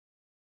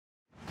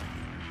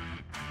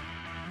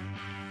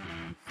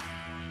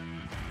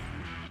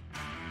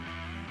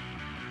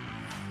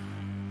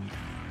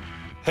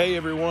Hey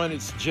everyone,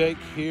 it's Jake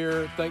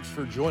here. Thanks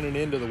for joining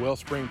into the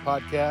Wellspring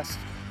Podcast.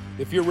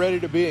 If you're ready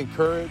to be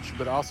encouraged,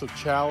 but also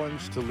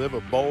challenged to live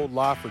a bold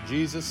life for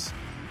Jesus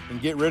and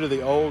get rid of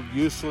the old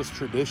useless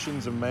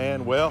traditions of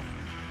man, well,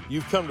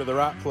 you've come to the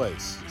right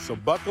place. So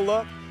buckle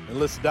up and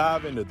let's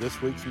dive into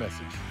this week's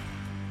message.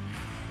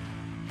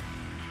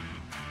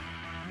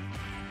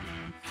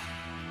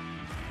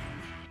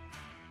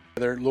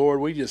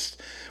 Lord, we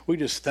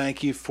just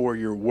thank you for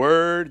your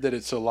word, that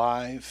it's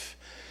alive.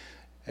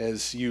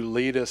 As you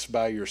lead us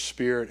by your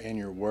Spirit and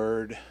your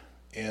word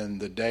in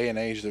the day and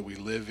age that we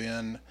live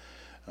in,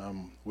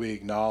 we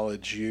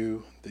acknowledge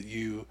you, that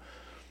you're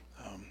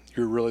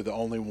really the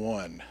only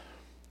one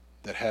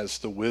that has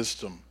the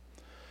wisdom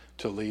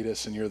to lead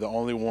us, and you're the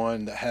only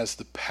one that has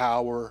the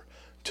power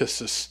to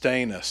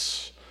sustain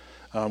us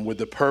with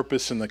the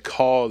purpose and the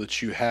call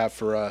that you have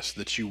for us,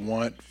 that you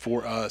want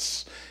for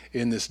us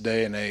in this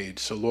day and age.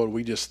 So, Lord,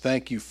 we just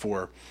thank you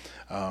for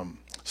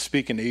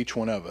speaking to each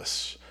one of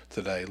us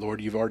today. Lord,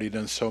 you've already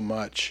done so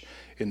much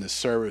in the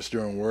service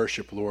during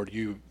worship. Lord,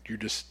 you're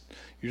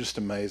just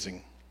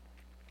amazing.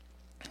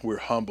 We're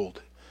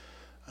humbled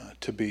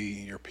to be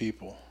your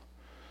people.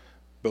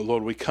 But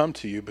Lord, we come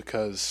to you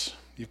because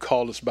you've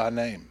called us by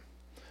name.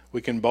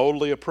 We can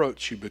boldly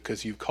approach you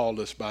because you've called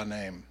us by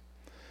name.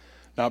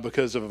 Not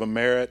because of the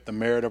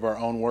merit of our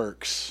own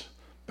works,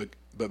 but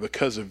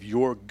because of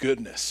your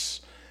goodness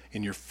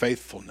and your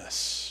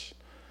faithfulness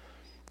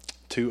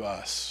to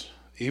us,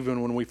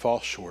 even when we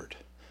fall short.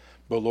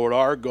 But Lord,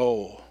 our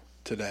goal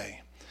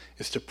today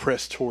is to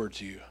press towards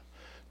you,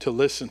 to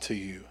listen to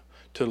you,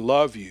 to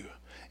love you,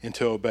 and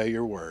to obey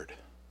your word,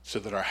 so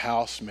that our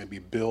house may be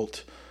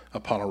built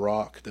upon a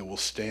rock that will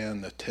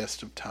stand the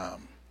test of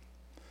time.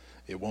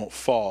 It won't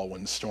fall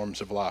when the storms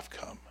of life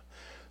come.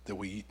 That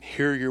we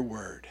hear your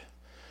word,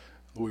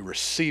 we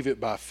receive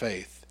it by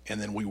faith, and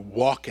then we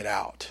walk it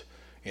out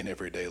in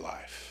everyday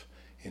life.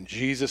 In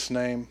Jesus'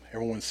 name,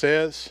 everyone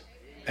says,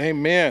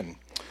 amen.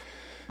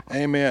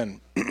 Amen.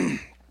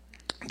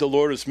 The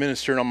Lord is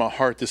ministering on my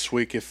heart this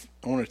week. If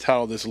I want to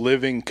title this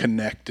Living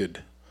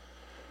Connected.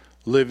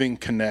 Living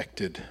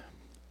Connected.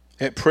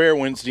 At prayer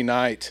Wednesday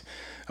night,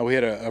 we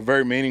had a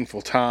very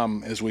meaningful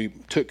time as we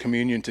took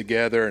communion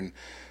together,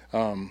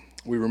 and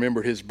we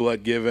remembered his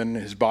blood given,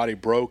 his body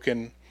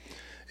broken.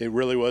 It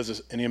really was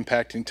an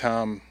impacting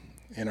time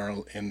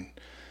in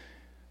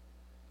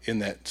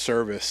that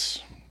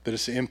service, but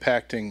it's an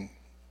impacting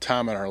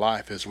time in our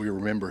life as we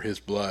remember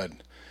his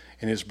blood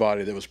and his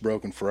body that was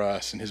broken for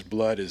us, and his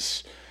blood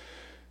is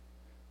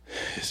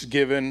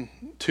given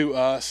to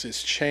us.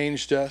 It's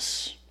changed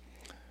us,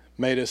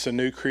 made us a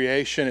new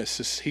creation.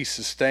 He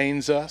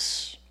sustains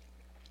us.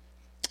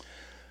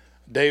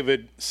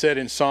 David said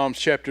in Psalms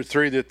chapter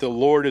 3 that the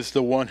Lord is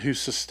the one who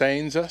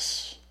sustains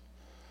us.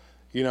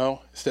 You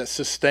know, it's that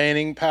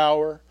sustaining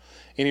power.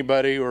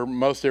 Anybody or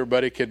most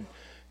everybody could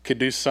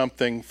do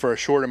something for a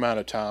short amount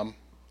of time.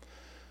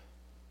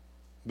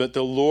 But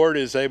the Lord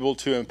is able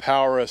to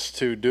empower us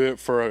to do it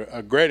for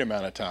a great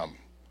amount of time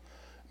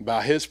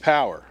by his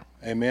power.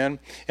 Amen.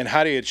 And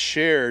Heidi had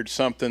shared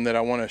something that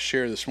I want to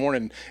share this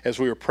morning. As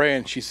we were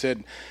praying, she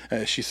said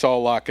she saw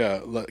like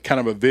kind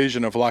of a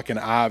vision of like an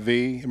IV.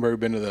 You've ever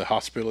been to the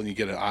hospital and you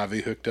get an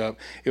IV hooked up?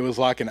 It was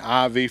like an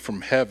IV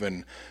from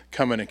heaven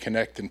coming and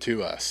connecting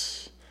to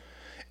us.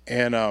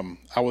 And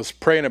I was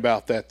praying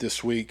about that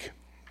this week.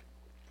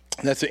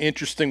 That's an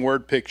interesting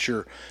word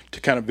picture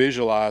to kind of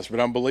visualize, but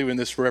I'm believing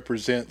this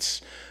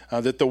represents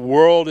that the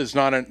world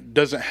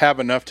doesn't have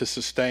enough to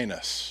sustain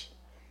us.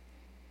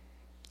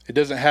 It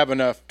doesn't have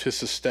enough to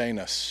sustain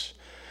us.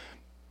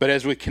 But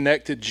as we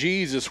connect to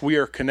Jesus, we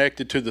are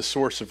connected to the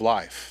source of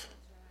life.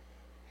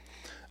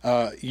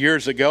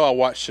 Years ago, I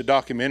watched a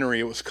documentary.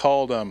 It was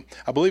called,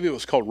 I believe it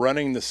was called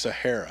Running the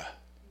Sahara.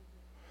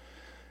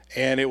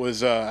 And it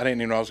was, I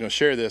didn't even know I was going to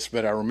share this,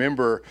 but I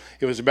remember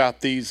it was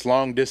about these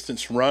long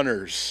distance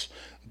runners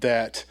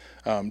that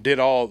did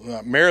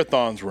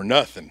marathons were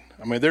nothing.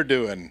 I mean, they're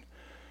doing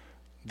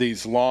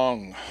these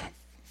long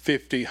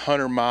 50,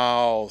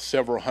 100-mile,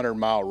 several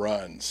 100-mile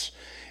runs.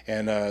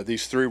 And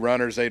these three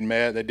runners they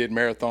did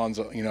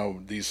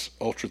marathons, these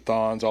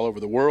ultrathons all over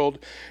the world.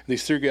 And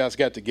these three guys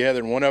got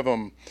together, and one of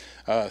them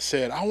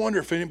said, I wonder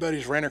if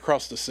anybody's ran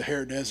across the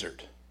Sahara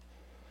Desert.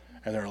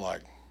 And they're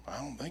like, I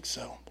don't think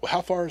so. Well,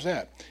 how far is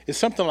that? It's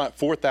something like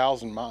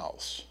 4,000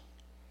 miles.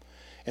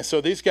 And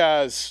so these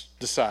guys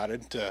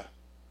decided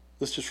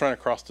let's just run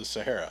across the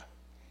Sahara.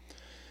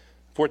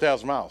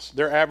 4,000 miles.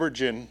 They're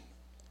averaging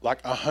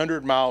like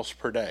 100 miles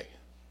per day.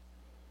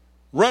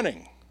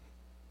 Running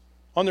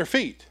on their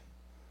feet.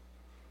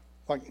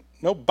 Like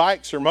no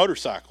bikes or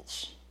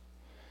motorcycles.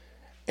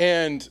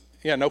 And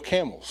no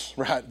camels,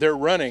 right? They're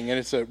running, and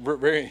it's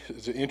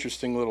it's an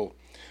interesting little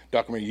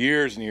documentary.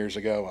 Years and years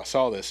ago I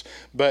saw this,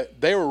 but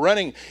they were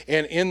running,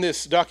 and in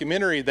this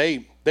documentary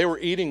they were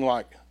eating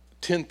like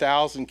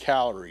 10,000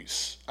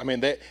 calories. I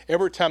mean,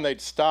 every time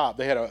they'd stop,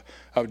 they had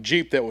a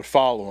Jeep that would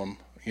follow them,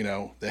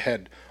 They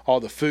had all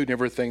the food and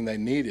everything they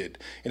needed.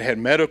 And it had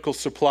medical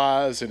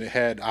supplies, and it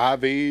had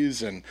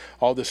IVs and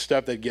all this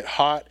stuff. They'd get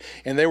hot,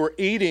 and they were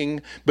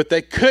eating, but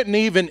they couldn't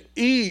even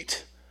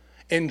eat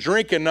and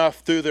drink enough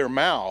through their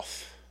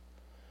mouth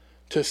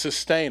to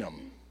sustain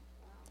them.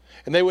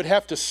 And they would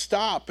have to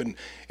stop, and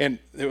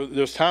there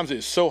was times it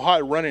was so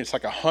hot running, it's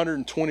like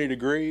 120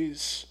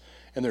 degrees,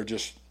 and they're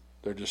just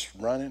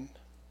running.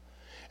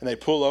 And they'd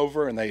pull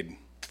over, and they'd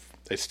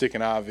stick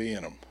an IV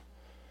in them.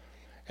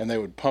 And they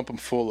would pump them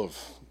full of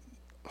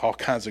all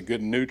kinds of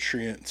good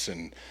nutrients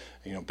and,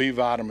 B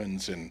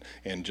vitamins and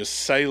just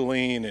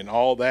saline and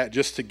all that,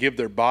 just to give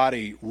their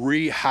body,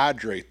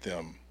 rehydrate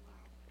them.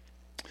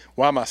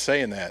 Why am I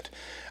saying that?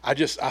 I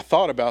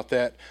thought about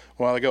that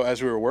a while ago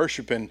as we were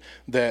worshiping,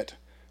 that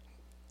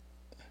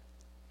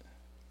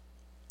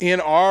in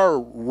our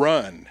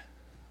run,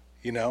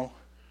 in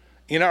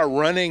our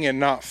running and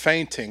not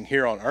fainting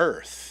here on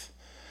earth,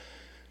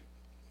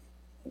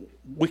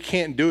 we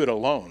can't do it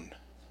alone.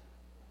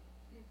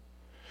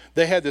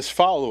 They had this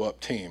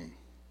follow-up team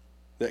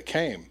that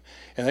came,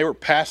 and they'd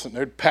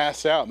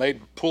pass out, and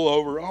they'd pull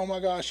over, oh my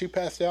gosh, he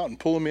passed out, and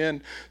pull him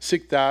in,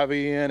 stick the IV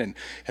in, and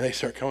they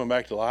start coming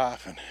back to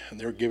life, and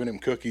they were giving him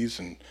cookies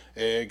and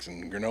eggs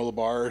and granola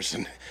bars,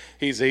 and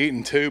he's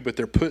eating too, but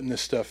they're putting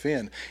this stuff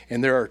in.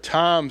 And there are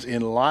times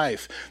in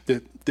life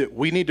that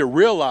we need to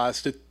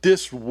realize that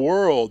this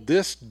world,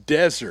 this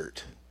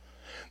desert,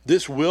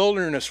 this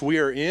wilderness we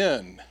are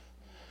in,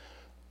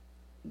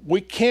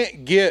 we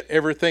can't get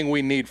everything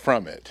we need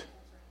from it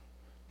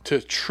to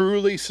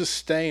truly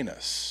sustain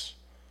us.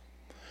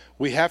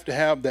 We have to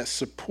have that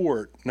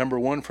support, number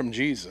one, from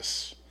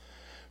Jesus,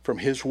 from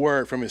his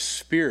word, from his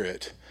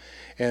spirit.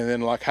 And then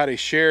like Heidi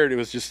shared, it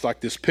was just like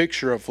this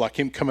picture of like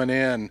him coming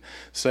in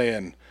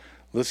saying,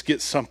 let's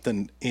get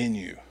something in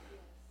you.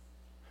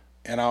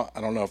 And I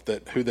don't know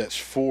who that's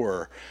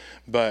for,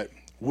 but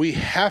we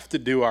have to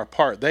do our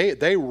part.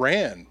 They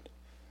ran.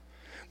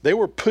 They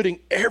were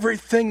putting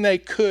everything they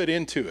could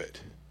into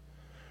it.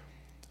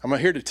 I'm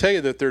here to tell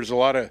you that there's a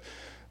lot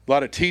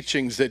of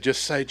teachings that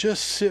just say,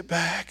 just sit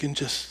back and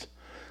just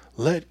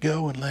let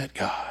go and let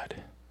God.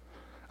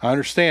 I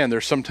understand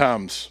there's some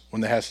times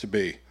when there has to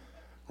be,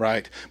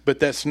 right? But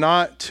that's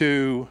not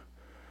to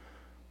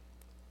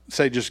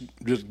say just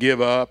give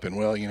up and,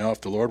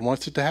 if the Lord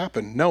wants it to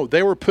happen. No,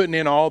 they were putting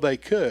in all they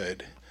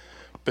could,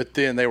 but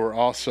then they were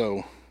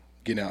also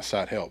getting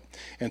outside help.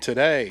 And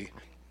today,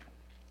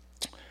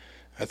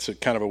 that's a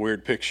kind of a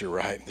weird picture,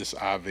 right? This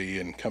IV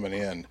and coming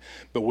in.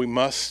 But we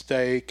must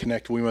stay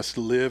connected. We must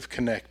live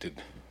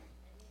connected.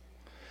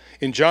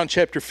 In John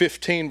chapter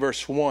 15,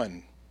 verse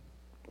 1,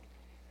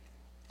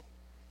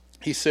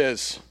 he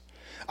says,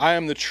 I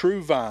am the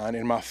true vine,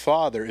 and my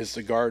Father is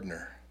the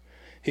gardener.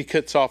 He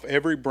cuts off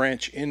every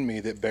branch in me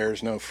that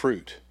bears no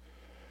fruit,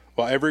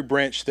 while every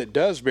branch that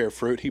does bear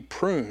fruit, he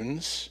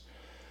prunes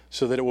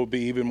so that it will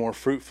be even more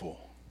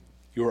fruitful.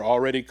 You are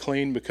already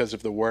clean because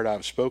of the word I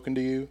have spoken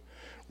to you.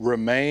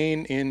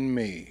 Remain in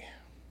me,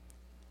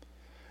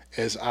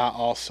 as I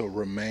also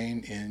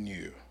remain in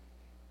you.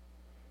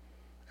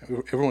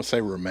 Everyone say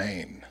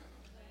remain.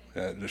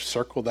 Just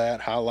circle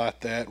that,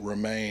 highlight that,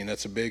 remain.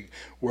 That's a big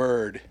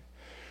word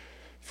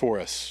for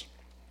us.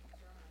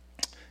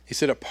 He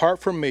said,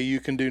 apart from me, you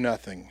can do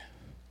nothing.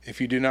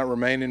 If you do not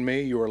remain in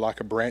me, you are like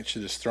a branch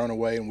that is thrown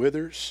away and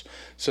withers.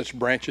 Such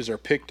branches are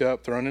picked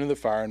up, thrown into the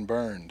fire, and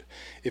burned.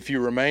 If you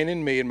remain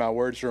in me and my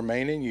words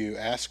remain in you,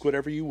 ask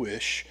whatever you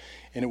wish,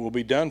 and it will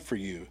be done for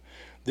you.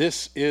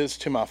 This is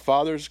to my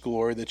Father's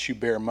glory that you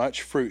bear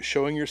much fruit,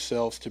 showing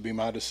yourselves to be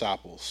my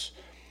disciples.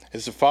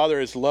 As the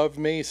Father has loved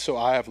me, so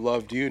I have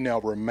loved you.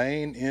 Now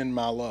remain in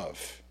my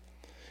love.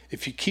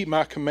 If you keep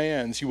my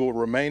commands, you will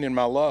remain in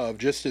my love,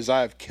 just as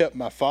I have kept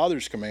my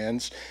Father's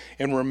commands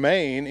and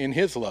remain in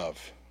his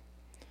love.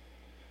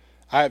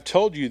 I have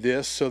told you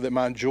this so that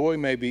my joy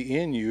may be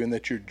in you and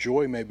that your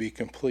joy may be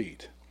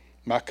complete.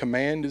 My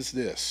command is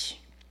this.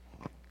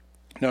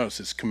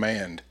 Notice it's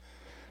command,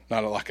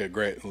 not like a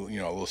great,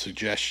 little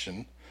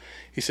suggestion.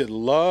 He said,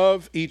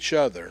 love each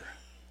other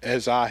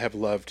as I have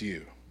loved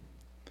you.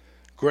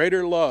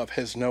 Greater love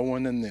has no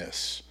one than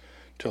this,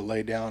 to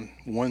lay down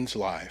one's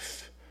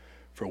life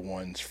for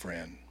one's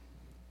friend.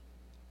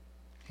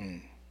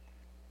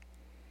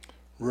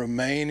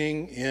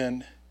 Remaining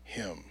in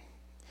him.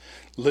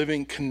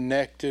 Living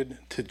connected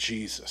to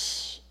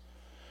Jesus.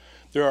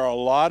 There are a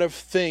lot of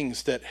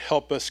things that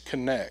help us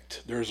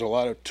connect. There's a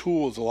lot of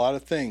tools, a lot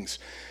of things,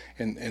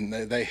 and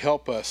they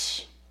help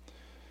us.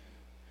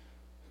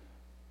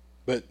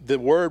 But the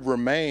word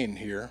remain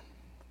here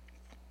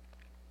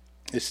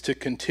is to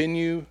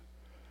continue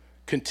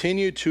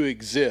to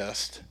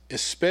exist,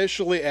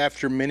 especially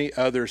after many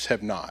others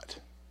have not.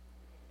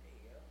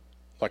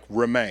 Like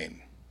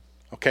remain.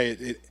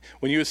 Okay,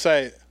 when you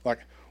say like,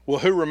 well,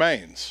 who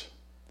remains?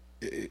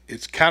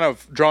 It's kind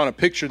of drawing a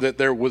picture that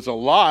there was a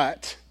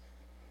lot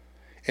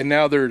and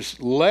now there's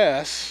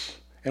less,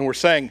 and we're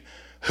saying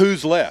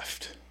who's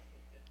left?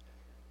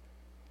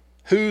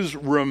 Who's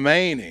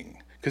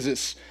remaining?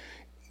 Because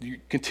you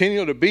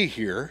continue to be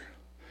here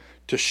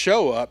to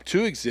show up,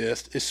 to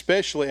exist,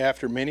 especially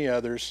after many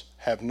others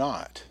have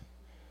not.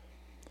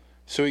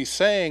 So he's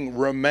saying,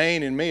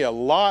 remain in me. A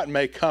lot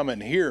may come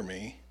and hear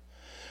me.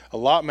 A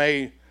lot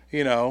may,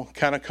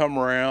 kind of come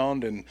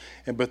around,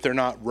 but they're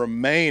not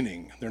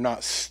remaining. They're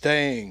not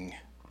staying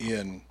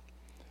in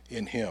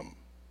him.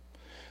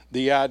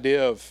 The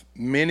idea of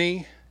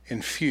many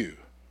and few.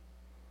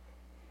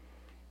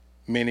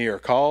 Many are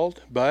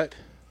called, but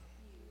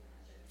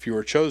few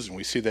are chosen.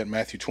 We see that in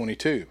Matthew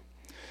 22.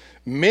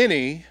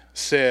 Many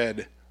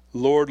said,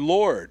 Lord,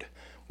 Lord,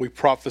 we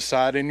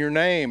prophesied in your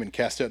name and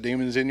cast out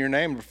demons in your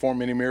name and performed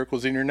many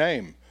miracles in your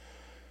name.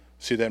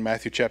 See that in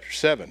Matthew chapter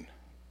 7.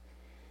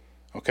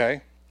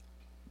 Okay?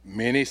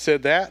 Many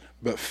said that,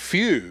 but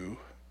few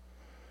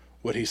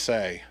would he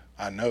say,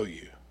 I know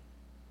you.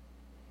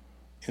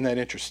 Isn't that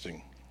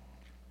interesting?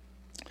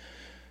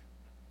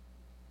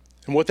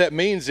 And what that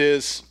means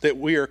is that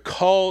we are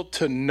called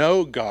to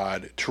know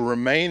God, to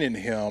remain in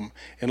him,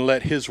 and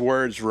let his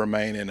words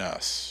remain in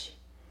us.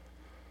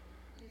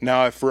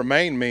 Now, if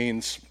remain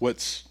means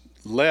what's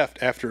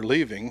left after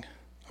leaving,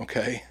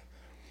 okay,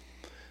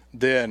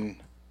 then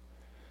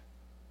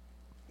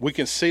we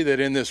can see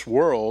that in this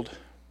world,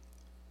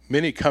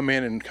 many come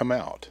in and come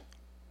out.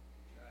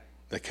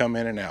 They come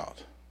in and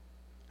out.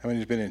 How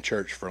many's been in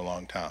church for a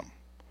long time?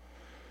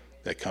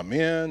 They come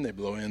in, they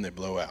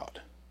blow out.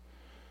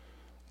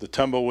 The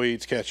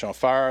tumbleweeds catch on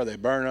fire, they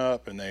burn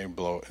up, and they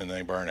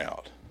burn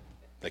out.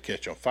 They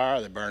catch on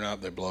fire, they burn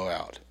up, they blow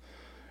out.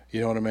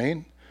 You know what I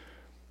mean?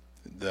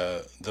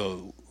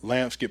 The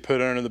lamps get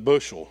put under the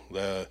bushel.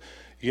 The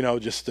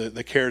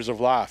cares of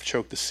life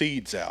choke the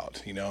seeds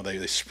out.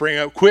 They spring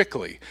up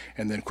quickly,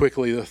 and then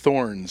quickly the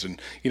thorns.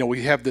 And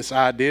we have this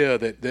idea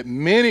that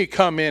many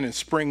come in and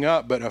spring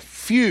up, but a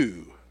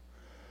few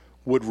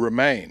would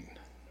remain.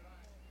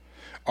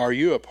 Are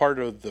you a part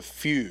of the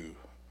few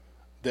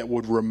that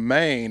would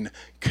remain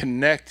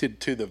connected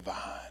to the vine?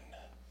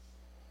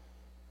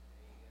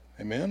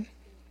 Amen?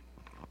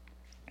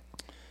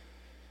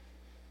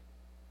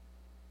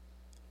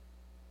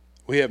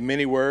 We have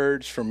many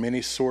words from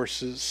many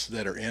sources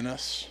that are in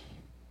us.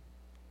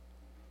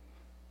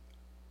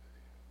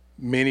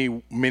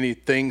 Many, many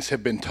things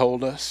have been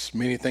told us.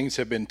 Many things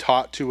have been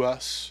taught to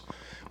us.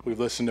 We've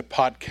listened to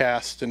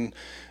podcasts and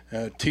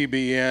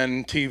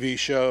TBN, TV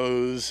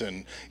shows,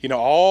 and,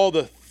 all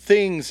the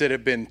things that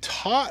have been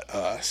taught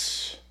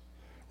us,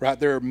 right?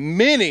 There are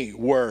many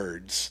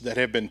words that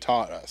have been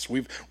taught us.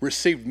 We've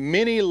received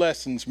many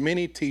lessons,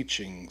 many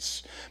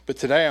teachings. But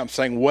today I'm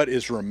saying, what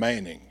is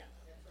remaining?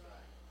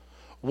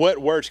 What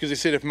words? Because he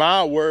said, if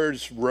my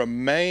words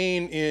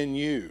remain in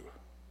you.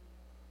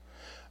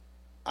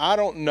 I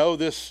don't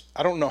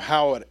know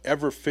how I'd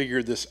ever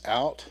figured this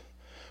out,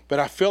 but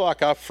I feel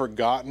like I've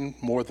forgotten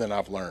more than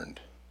I've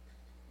learned.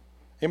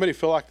 Anybody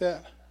feel like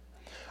that?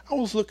 I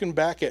was looking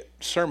back at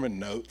sermon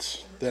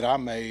notes that I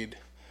made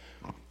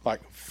like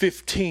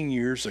 15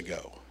 years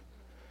ago.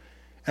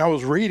 And I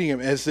was reading them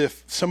as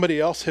if somebody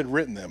else had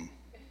written them.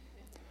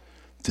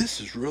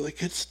 This is really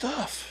good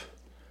stuff.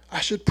 I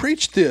should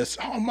preach this.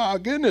 Oh my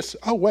goodness.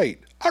 Oh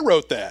wait, I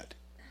wrote that.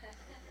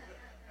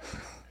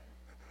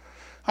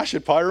 I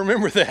should probably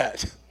remember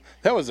that.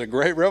 That was a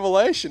great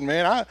revelation,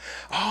 man.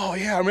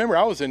 I remember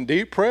I was in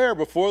deep prayer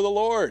before the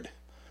Lord.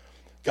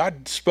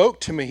 God spoke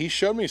to me. He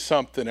showed me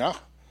something.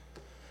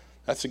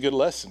 That's a good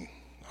lesson.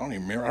 I don't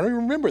even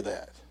remember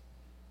that.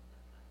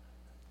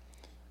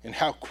 And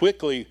how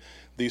quickly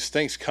these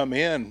things come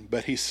in,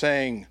 but he's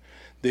saying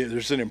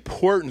there's an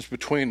importance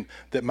between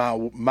that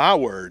my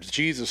words,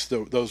 Jesus,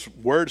 those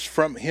words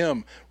from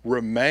him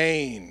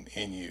remain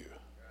in you.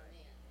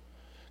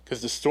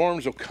 Because the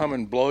storms will come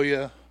and blow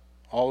you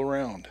all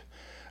around.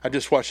 I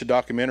just watched a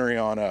documentary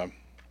on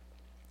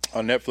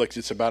Netflix.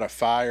 It's about a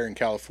fire in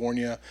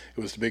California.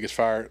 It was the biggest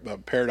fire,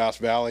 Paradise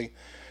Valley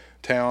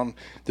town.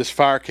 This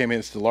fire came in.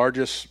 It's the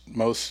largest,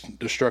 most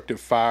destructive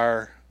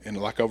fire in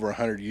like over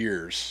 100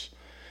 years.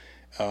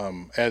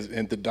 And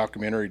the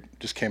documentary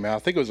just came out. I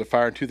think it was a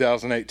fire in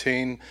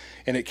 2018,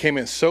 and it came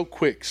in so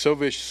quick, so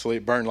viciously,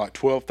 it burned like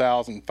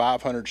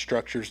 12,500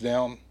 structures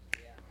down.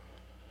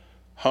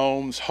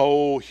 Homes,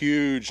 whole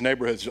huge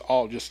neighborhoods,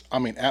 all just,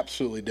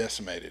 absolutely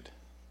decimated.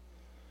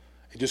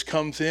 It just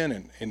comes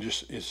in and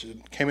just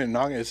came in and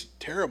knocking. It's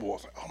terrible. I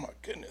was like, oh my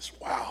goodness,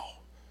 wow.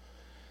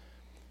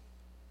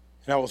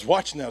 And I was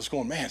watching that. I was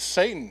going, man,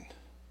 Satan,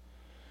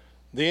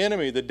 the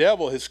enemy, the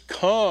devil has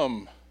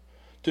come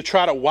to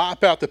try to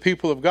wipe out the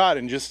people of God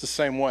in just the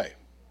same way.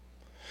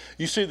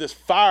 You see this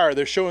fire,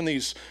 they're showing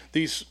these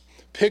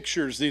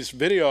pictures, these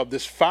video of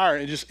this fire,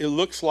 and it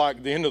looks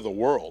like the end of the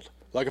world.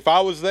 Like if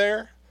I was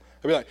there,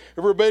 I'd be like,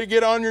 everybody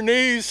get on your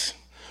knees.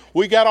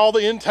 We got all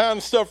the end time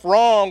stuff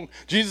wrong.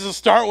 Jesus is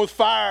starting with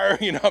fire.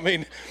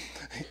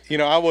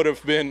 I would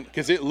have been,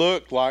 because it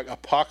looked like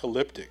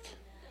apocalyptic.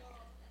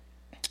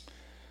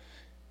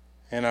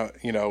 And,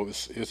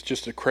 it's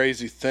just a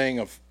crazy thing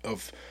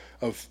of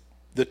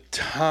the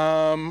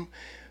time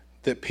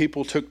that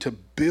people took to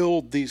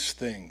build these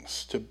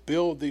things, to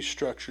build these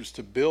structures,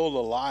 to build a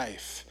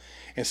life.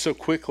 And so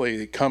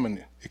quickly it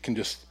can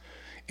just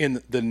And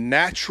the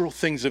natural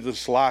things of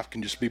this life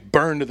can just be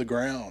burned to the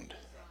ground.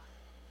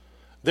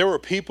 There were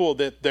people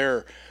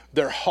that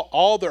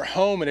all their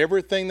home and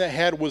everything they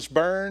had was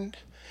burned.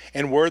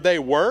 And where they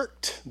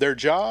worked, their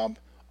job,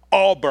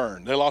 all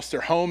burned. They lost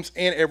their homes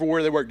and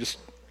everywhere they worked, just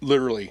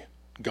literally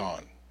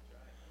gone.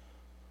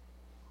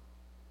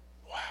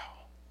 Wow.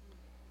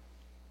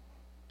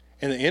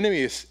 And the enemy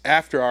is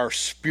after our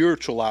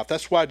spiritual life.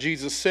 That's why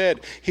Jesus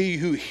said, he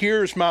who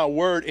hears my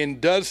word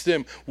and does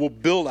them will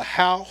build a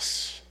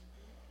house.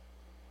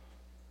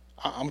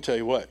 I'm going to tell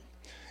you what.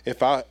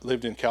 If I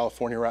lived in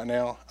California right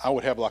now, I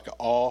would have like an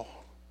all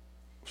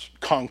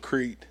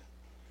concrete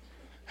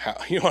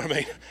house. You know what I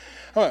mean?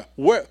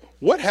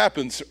 What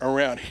happens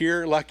around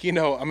here? Like,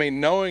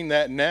 knowing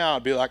that now,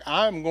 I'd be like,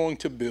 I'm going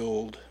to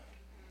build,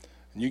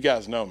 and you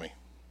guys know me.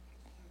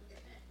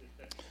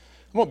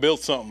 I'm going to build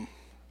something,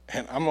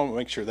 and I'm going to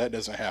make sure that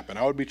doesn't happen.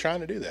 I would be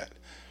trying to do that.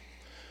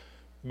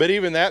 But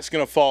even that's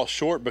going to fall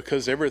short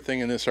because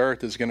everything in this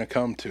earth is going to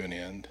come to an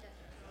end,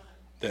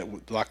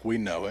 like we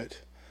know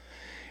it.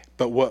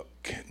 But what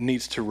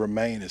needs to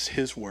remain is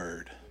his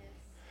word.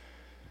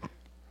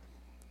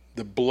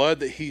 The blood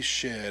that he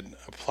shed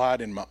applied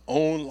in my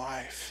own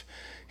life,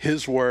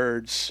 his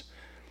words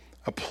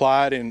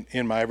applied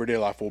in my everyday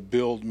life will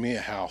build me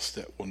a house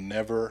that will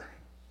never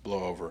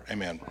blow over.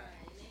 Amen.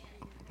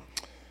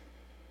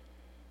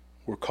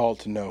 We're called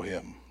to know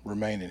him,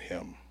 remain in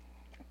him.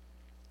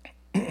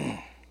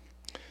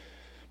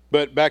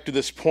 But back to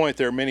this point,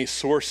 there are many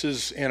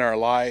sources in our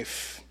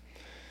life,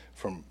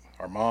 from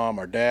our mom,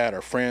 our dad,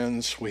 our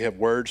friends. We have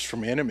words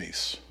from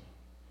enemies.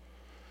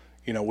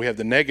 We have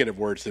the negative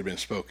words that have been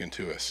spoken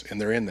to us,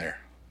 and they're in there.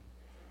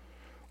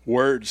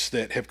 Words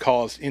that have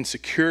caused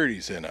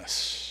insecurities in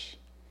us.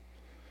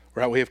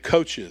 Right? We have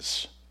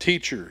coaches,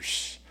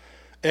 teachers,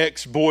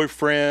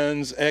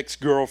 ex-boyfriends,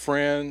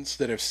 ex-girlfriends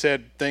that have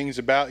said things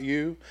about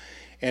you,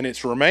 and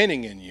it's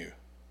remaining in you.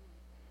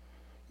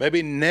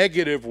 Maybe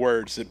negative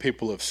words that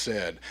people have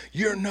said.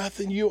 You're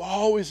nothing, you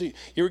always... You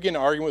ever get in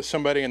an argument with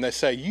somebody and they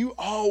say, you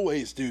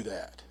always do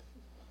that.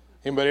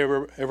 Anybody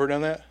ever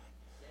done that?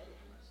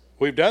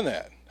 We've done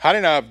that. Heidi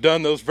and I have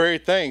done those very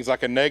things,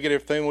 like a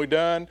negative thing we've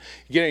done.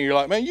 You get in and you're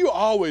like, man, you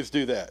always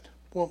do that.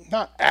 Well,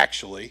 not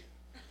actually.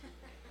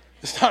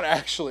 It's not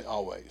actually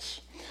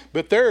always.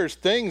 But there's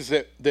things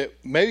that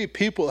maybe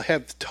people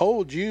have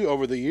told you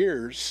over the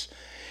years,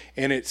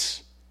 and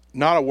it's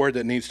not a word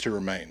that needs to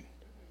remain.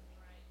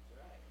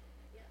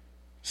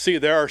 See,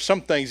 there are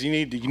some things you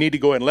need to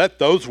go ahead and let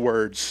those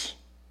words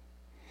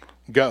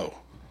go.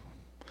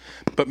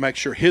 But make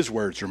sure his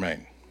words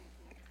remain.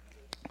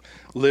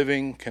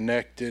 Living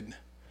connected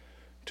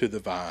to the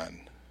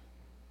vine.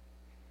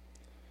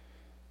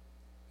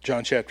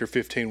 John chapter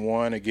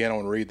 15:1. Again, I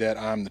want to read that.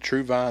 I'm the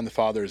true vine, the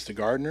Father is the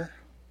gardener.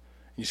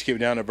 You skip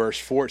down to verse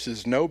 4. It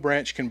says, no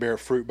branch can bear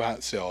fruit by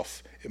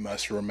itself. It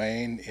must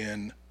remain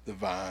in the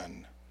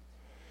vine.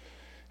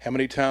 How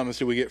many times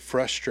do we get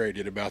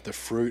frustrated about the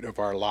fruit of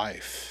our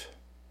life?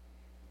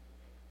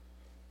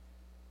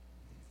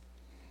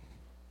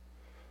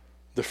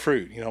 The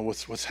fruit,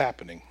 what's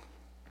happening,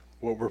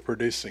 what we're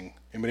producing.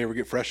 Anybody ever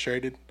get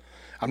frustrated?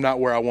 I'm not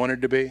where I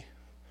wanted to be.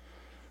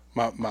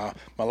 My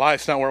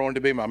life's not where I wanted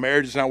to be. My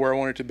marriage is not where I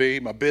wanted to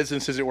be. My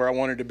business isn't where I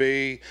wanted to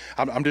be.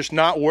 I'm just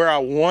not where I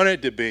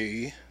wanted to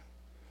be.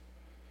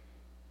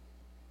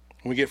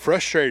 We get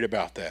frustrated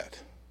about that.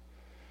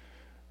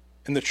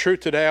 And the truth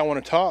today I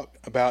want to talk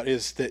about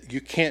is that you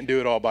can't do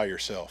it all by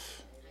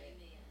yourself.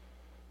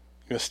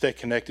 You're going to stay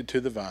connected to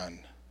the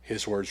vine.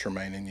 His words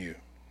remain in you.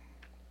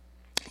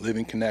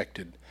 Living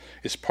connected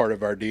is part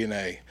of our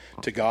DNA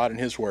to God and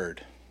his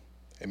word.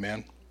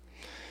 Amen.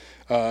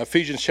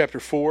 Ephesians chapter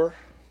 4.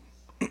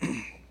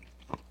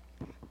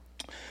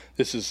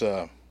 This is,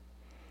 I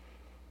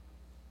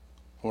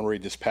want to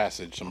read this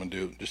passage. I'm going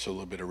to do just a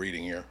little bit of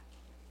reading here.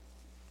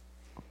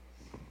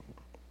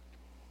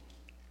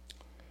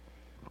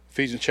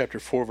 Ephesians chapter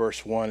 4,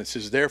 verse 1. It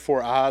says,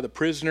 therefore I, the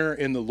prisoner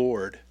in the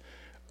Lord,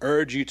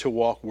 urge you to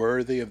walk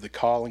worthy of the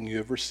calling you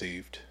have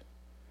received,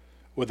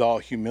 with all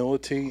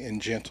humility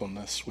and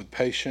gentleness, with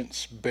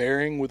patience,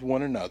 bearing with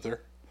one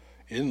another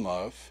in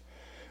love,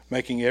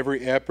 making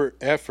every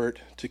effort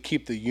to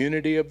keep the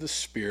unity of the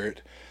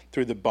Spirit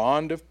through the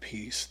bond of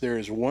peace. There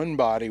is one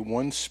body,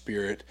 one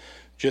Spirit,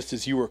 just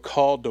as you were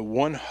called to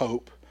one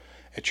hope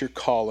at your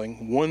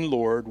calling, one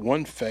Lord,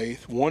 one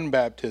faith, one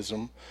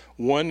baptism,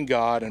 one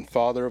God and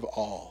Father of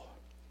all,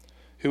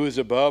 who is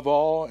above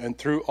all and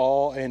through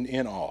all and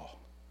in all.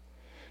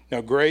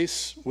 Now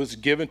grace was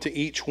given to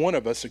each one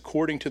of us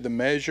according to the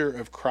measure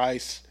of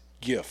Christ's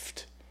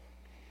gift.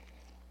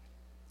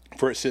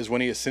 For it says,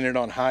 when he ascended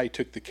on high, he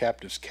took the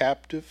captives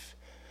captive.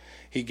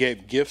 He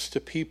gave gifts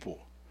to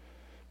people.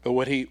 But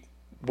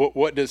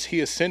what does he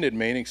ascended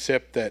mean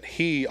except that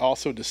he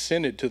also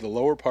descended to the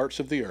lower parts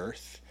of the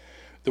earth?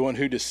 The one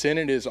who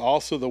descended is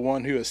also the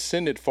one who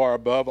ascended far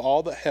above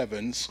all the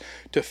heavens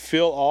to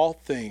fill all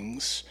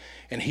things.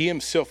 And he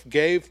himself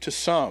gave to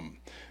some.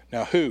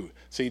 Now who?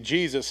 See,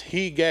 Jesus,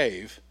 he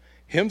gave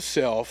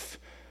himself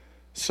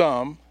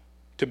some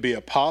to be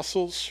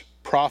apostles,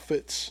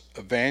 prophets,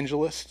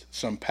 evangelists,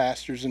 some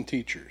pastors and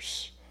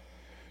teachers,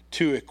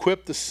 to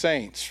equip the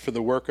saints for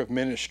the work of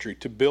ministry,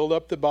 to build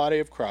up the body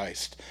of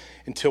Christ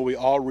until we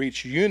all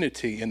reach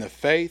unity in the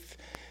faith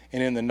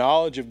and in the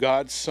knowledge of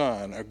God's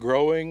Son, a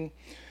growing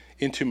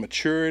into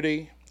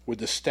maturity with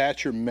the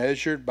stature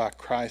measured by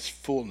Christ's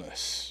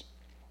fullness.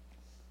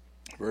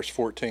 Verse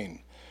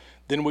 14.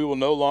 Then we will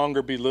no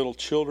longer be little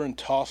children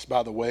tossed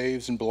by the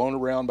waves and blown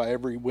around by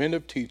every wind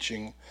of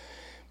teaching,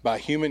 by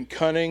human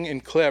cunning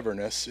and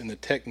cleverness in the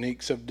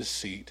techniques of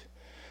deceit.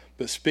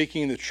 But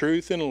speaking the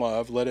truth in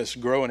love, let us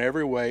grow in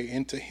every way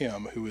into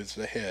him who is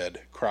the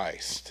head,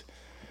 Christ.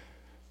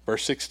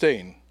 Verse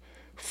 16.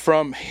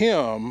 From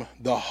him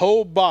the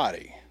whole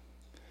body,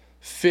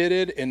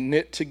 fitted and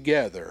knit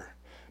together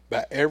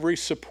by every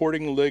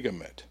supporting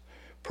ligament,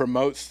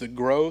 promotes the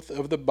growth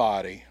of the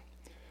body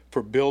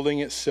for building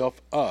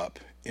itself up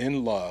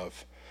in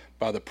love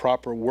by the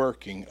proper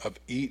working of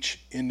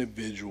each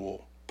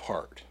individual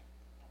part.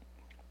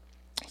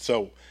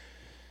 So,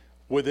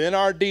 within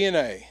our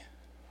DNA,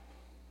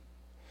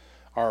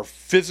 our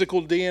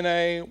physical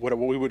DNA, what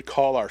we would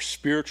call our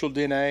spiritual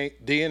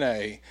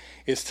DNA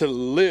is to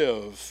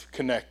live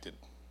connected.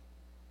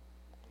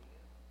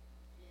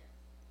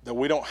 That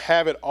we don't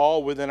have it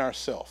all within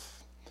ourselves.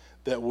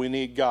 That we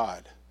need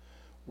God.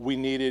 We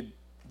needed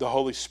the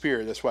Holy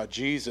Spirit. That's why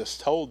Jesus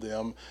told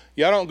them,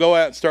 y'all don't go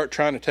out and start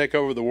trying to take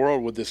over the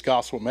world with this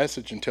gospel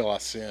message until I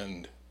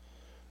send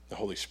the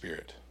Holy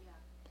Spirit.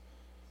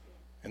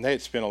 And they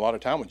had spent a lot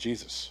of time with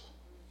Jesus.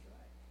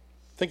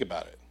 Think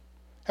about it.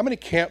 How many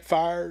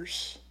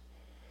campfires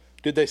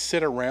did they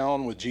sit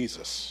around with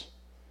Jesus?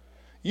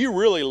 You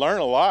really learn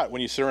a lot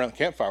when you sit around the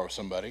campfire with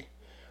somebody.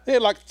 They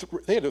had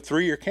they had a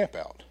 3-year camp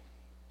out.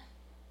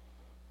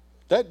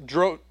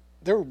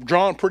 They were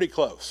drawn pretty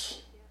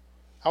close.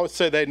 I would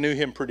say they knew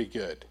him pretty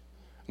good.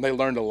 And they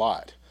learned a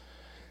lot.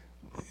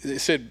 They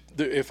said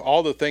if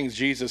all the things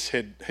Jesus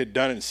had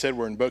done and said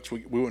were in books,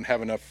 we wouldn't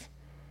have enough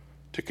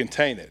to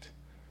contain it.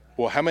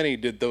 Well, how many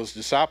did those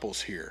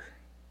disciples hear?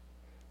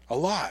 A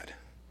lot.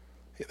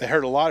 They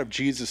heard a lot of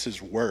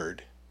Jesus'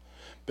 word.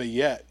 But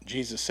yet,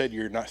 Jesus said,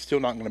 you're still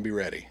not going to be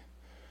ready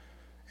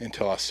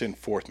until I send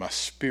forth my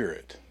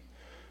Spirit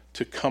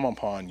to come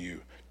upon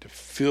you, to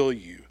fill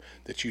you,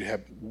 that you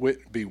have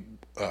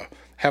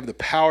the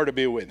power to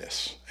be a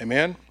witness.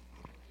 Amen?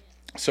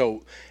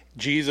 So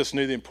Jesus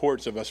knew the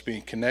importance of us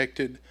being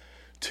connected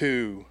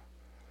to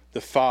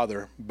the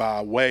Father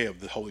by way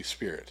of the Holy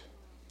Spirit.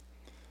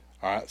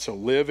 All right, so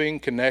living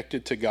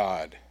connected to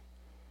God.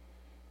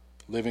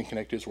 Living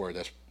connected to his word.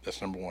 That's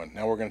number one.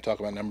 Now we're going to talk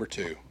about number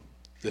 2.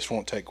 This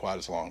won't take quite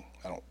as long,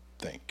 I don't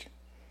think.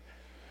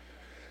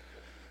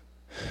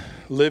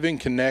 Living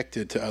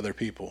connected to other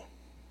people.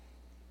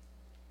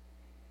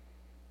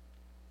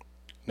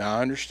 Now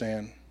I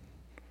understand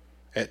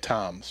at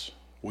times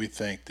we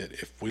think that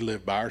if we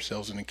live by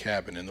ourselves in a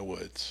cabin in the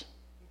woods.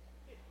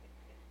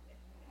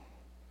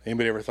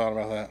 Anybody ever thought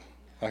about that?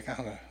 Like, I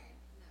don't know.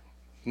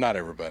 Not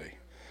everybody.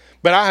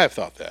 But I have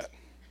thought that.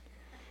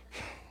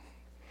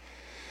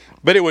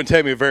 But it wouldn't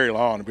take me very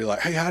long to be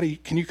like, hey,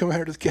 can you come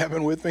out to the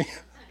cabin with me?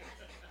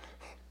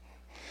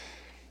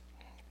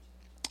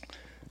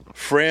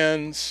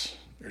 Friends,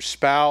 your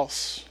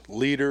spouse,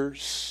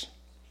 leaders.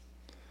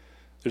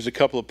 There's a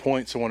couple of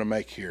points I want to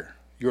make here.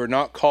 You are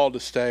not called to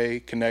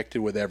stay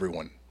connected with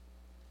everyone.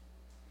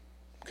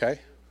 Okay?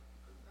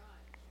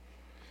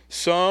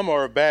 Some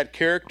are of bad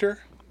character,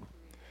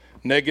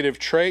 negative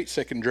traits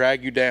that can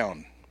drag you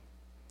down.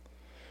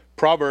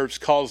 Proverbs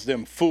calls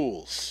them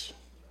fools.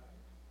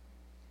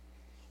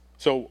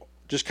 So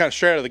just kind of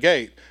straight out of the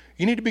gate,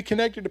 you need to be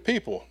connected to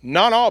people.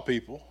 Not all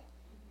people.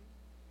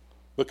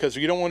 Because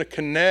you don't want to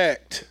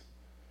connect.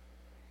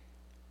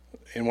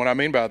 And what I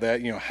mean by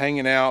that,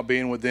 hanging out,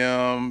 being with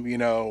them,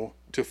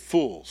 to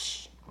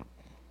fools.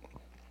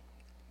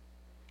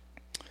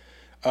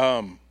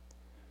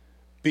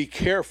 Be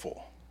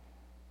careful.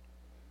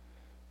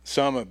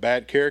 Some have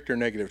bad character,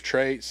 negative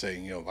traits.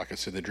 They, like I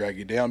said, they drag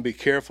you down. Be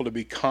careful to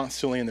be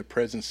constantly in the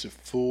presence of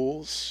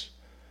fools.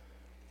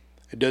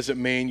 It doesn't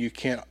mean you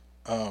can't.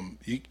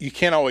 You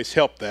can't always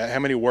help that. How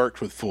many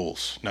worked with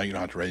fools? No, you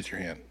don't have to raise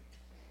your hand.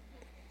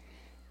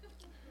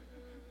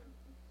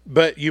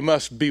 But you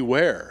must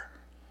beware.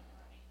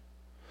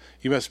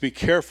 You must be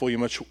careful. You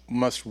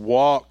must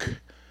walk.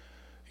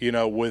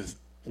 With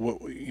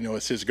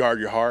it says guard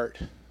your heart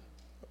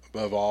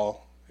above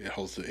all. It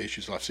holds the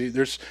issues of life. See,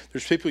 there's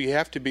people you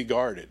have to be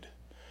guarded,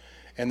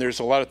 and there's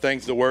a lot of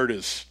things. The word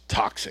is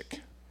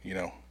toxic.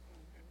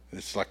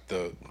 It's like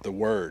the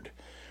word.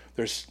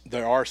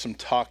 There are some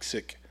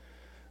toxic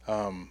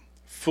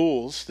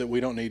fools that we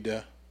don't need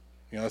to.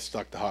 That's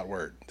like the hot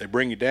word. They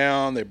bring you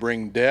down. They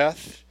bring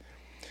death,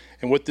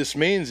 and what this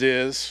means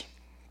is,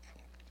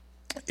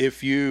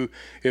 if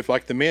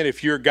like the men,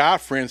 if your guy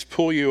friends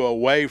pull you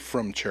away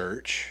from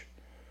church,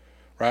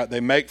 right? They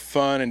make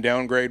fun and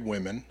downgrade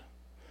women.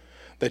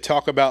 They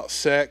talk about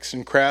sex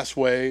in crass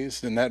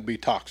ways, then that'd be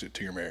toxic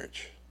to your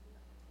marriage.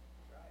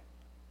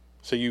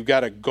 So you've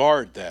got to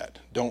guard that.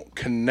 Don't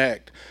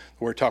connect.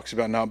 where it talks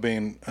about not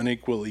being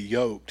unequally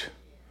yoked.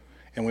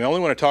 And we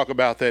only want to talk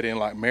about that in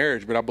like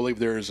marriage, but I believe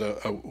there is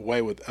a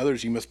way with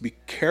others. You must be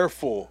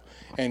careful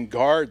and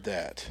guard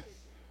that.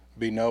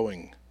 Be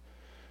knowing.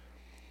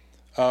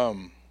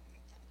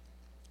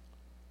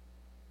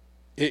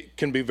 It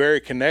can be very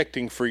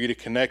connecting for you to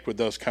connect with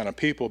those kind of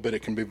people, but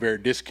it can be very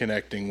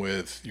disconnecting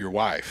with your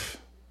wife,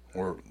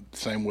 or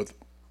same with,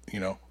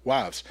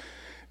 wives.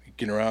 You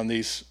get around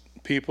these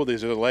people,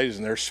 these other ladies,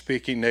 and they're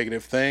speaking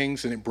negative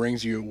things, and it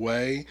brings you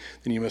away,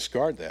 then you must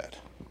guard that.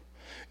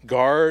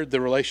 Guard the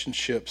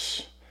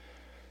relationships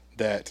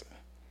that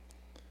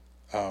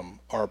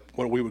are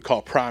what we would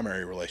call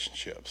primary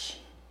relationships.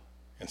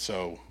 And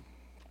so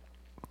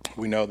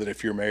we know that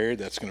if you're married,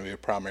 that's going to be a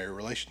primary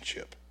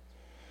relationship.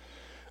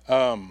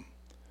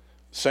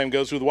 Same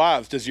goes with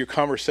wives. Does your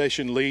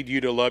conversation lead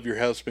you to love your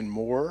husband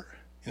more,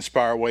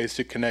 inspire ways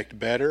to connect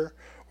better,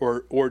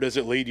 or does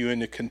it lead you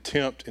into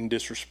contempt and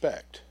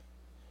disrespect?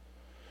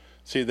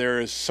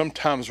 See,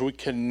 sometimes we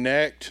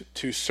connect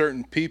to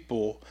certain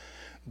people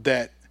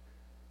that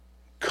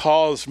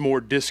cause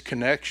more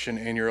disconnection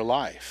in your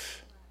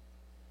life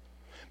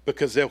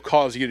because they'll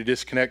cause you to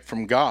disconnect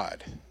from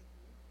God,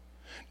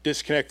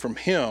 disconnect from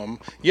Him.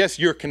 Yes,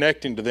 you're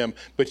connecting to them,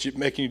 but you're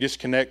making you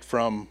disconnect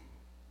from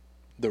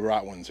the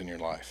right ones in your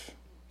life.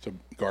 So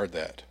guard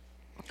that.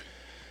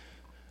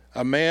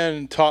 A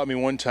man taught me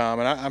one time,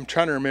 and I'm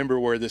trying to remember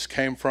where this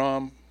came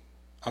from.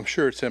 I'm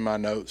sure it's in my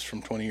notes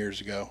from 20 years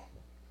ago.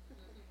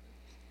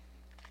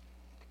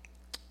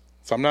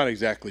 So I'm not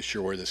exactly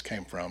sure where this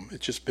came from.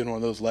 It's just been one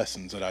of those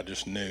lessons that I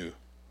just knew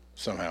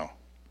somehow.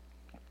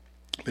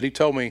 But he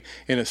told me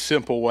in a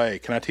simple way,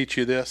 can I teach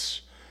you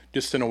this?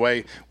 Just in a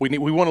way, we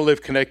want to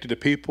live connected to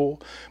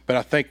people, but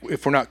I think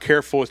if we're not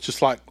careful, it's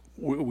just like,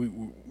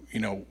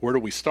 where do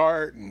we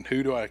start and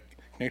who do I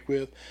connect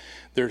with?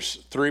 There's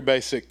 3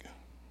 basic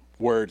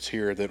words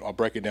here that I'll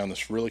break it down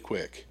this really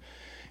quick.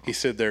 He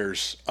said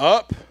there's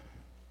up,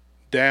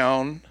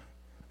 down,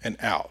 and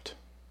out.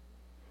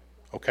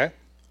 Okay?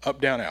 Up,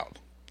 down, out.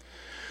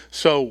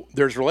 So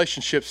there's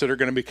relationships that are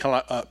going to be kind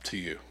of up to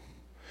you.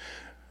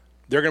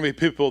 They're going to be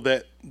people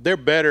that they're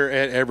better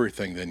at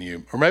everything than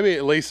you, or maybe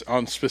at least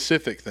on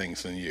specific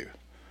things than you.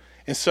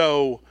 And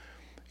so,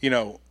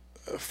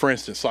 for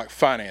instance, like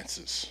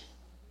finances.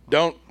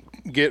 Don't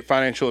get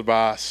financial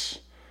advice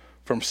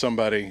from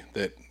somebody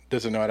that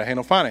doesn't know how to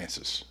handle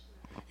finances.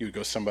 You would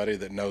go somebody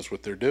that knows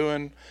what they're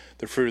doing,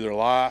 the fruit of their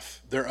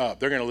life. They're up.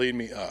 They're going to lead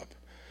me up.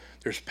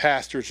 There's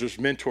pastors, there's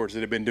mentors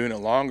that have been doing it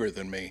longer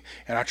than me,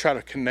 and I try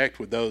to connect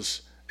with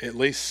those, at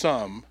least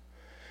some,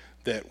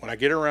 that when I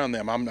get around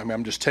them,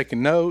 I'm just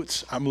taking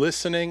notes, I'm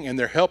listening, and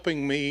they're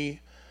helping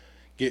me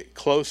get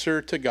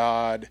closer to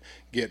God,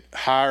 get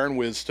higher in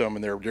wisdom,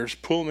 and they're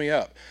just pulling me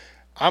up.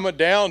 I'm a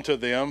down to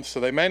them, so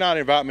they may not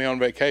invite me on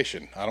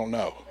vacation. I don't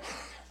know.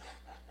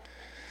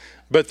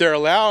 But they're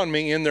allowing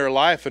me in their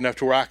life enough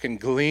to where I can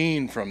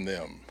glean from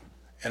them,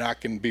 and I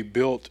can be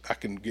built, I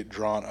can get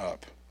drawn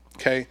up.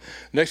 Okay,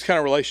 next kind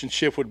of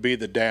relationship would be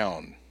the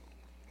down.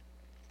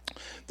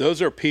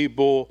 Those are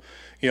people,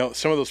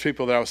 some of those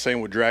people that I was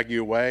saying would drag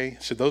you away.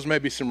 So those may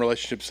be some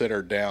relationships that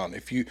are down.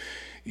 If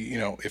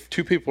if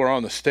 2 people are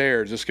on the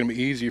stairs, it's going to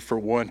be easier for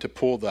one to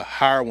pull the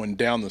higher one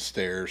down the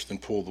stairs than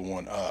pull the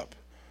one up.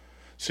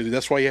 So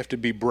that's why you have to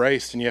be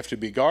braced and you have to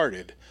be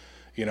guarded.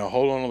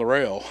 Hold on to the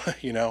rail,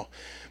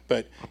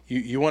 But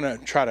you want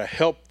to try to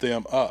help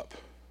them up.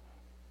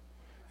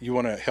 You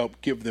want to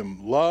help give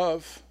them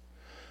love,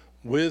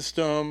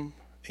 wisdom,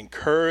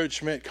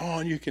 encouragement. Come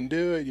on, you can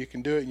do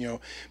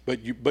it,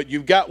 but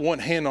you've got one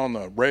hand on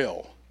the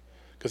rail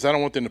because I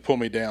don't want them to pull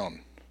me down.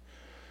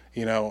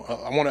 I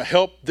want to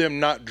help them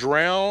not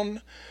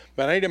drown,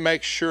 but I need to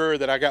make sure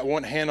that I got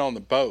one hand on the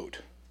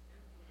boat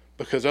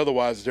because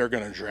otherwise they're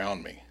going to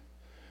drown me.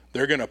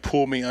 They're going to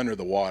pull me under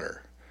the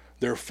water.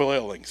 They're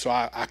flailing, so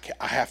I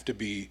have to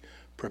be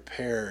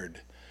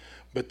prepared.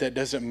 But that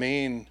doesn't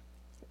mean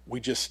we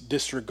just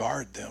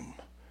disregard them.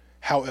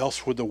 How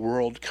else would the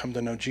world come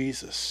to know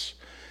Jesus?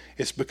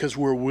 It's because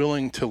we're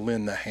willing to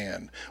lend the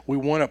hand. We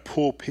want to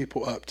pull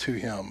people up to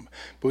Him,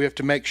 but we have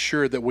to make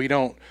sure that we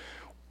don't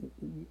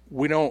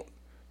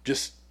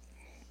just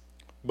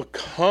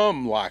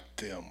become like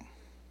them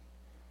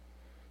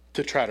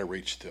to try to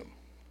reach them.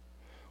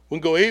 We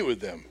can go eat with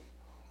them,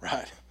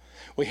 right?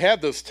 We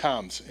have those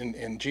times,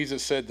 and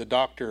Jesus said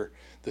the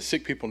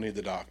sick people need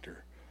the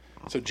doctor.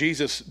 So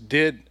Jesus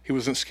he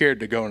wasn't scared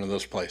to go into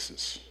those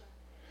places.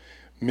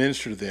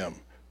 Minister to them,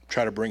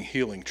 try to bring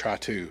healing, try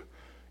to,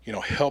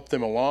 help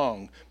them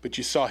along. But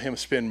you saw Him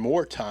spend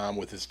more time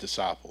with His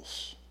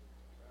disciples.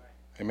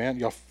 Amen?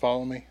 Y'all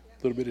follow me?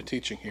 A little bit of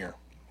teaching here.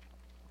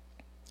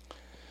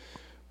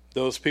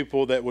 Those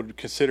people that would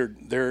consider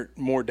they're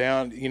more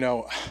down,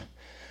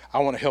 I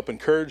want to help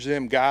encourage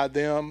them, guide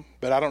them,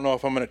 but I don't know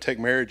if I'm going to take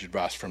marriage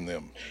advice from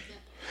them.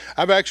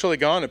 I've actually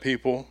gone to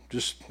people,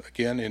 just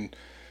again,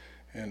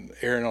 and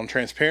erring on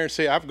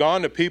transparency, I've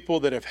gone to people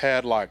that have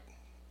had like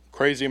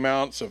crazy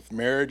amounts of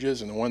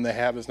marriages and the one they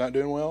have is not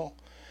doing well,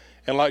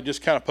 and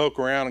just kind of poke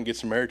around and get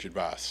some marriage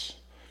advice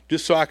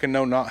just so I can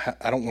know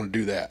I don't want to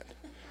do that.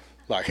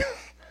 Like,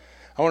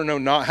 I want to know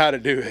not how to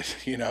do it,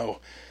 you know.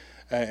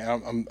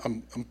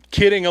 I'm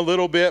kidding a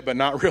little bit, but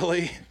not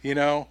really, you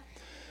know,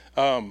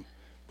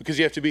 because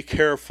you have to be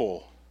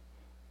careful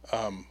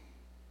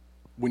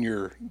when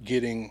you're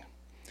getting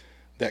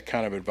that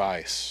kind of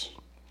advice.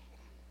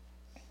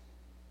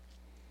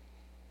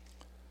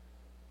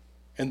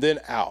 And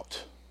then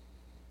out,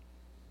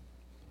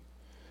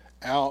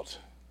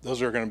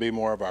 those are going to be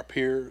more of our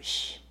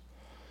peers.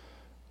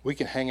 We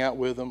can hang out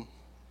with them.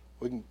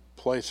 We can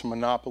play some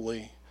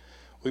Monopoly.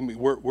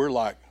 We're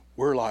like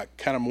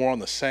kind of more on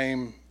the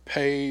same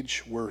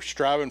page. We're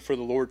striving for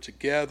the Lord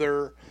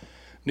together.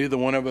 Neither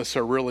one of us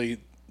are really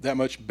that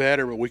much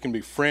better, but we can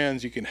be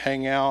friends. You can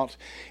hang out,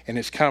 and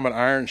it's kind of an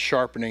iron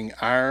sharpening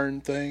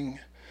iron thing.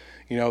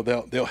 You know,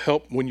 they'll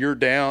help when you're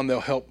down. They'll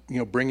help, you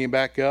know, bring you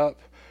back up.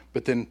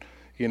 But then,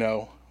 you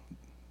know,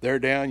 they're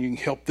down. You can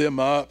help them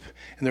up,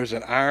 and there's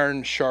an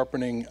iron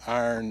sharpening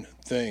iron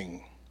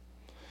thing.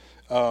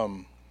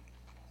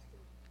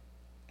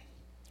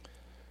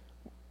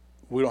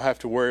 We don't have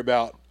to worry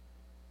about,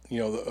 you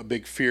know, a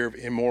big fear of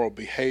immoral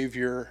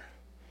behavior.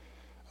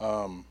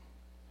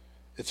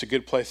 It's a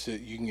good place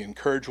that you can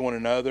encourage one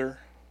another.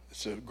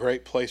 It's a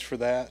great place for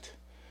that.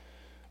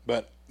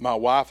 But my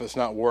wife is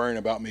not worrying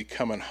about me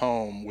coming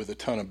home with a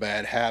ton of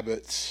bad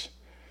habits,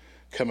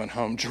 coming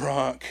home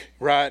drunk,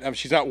 right? I mean,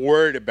 she's not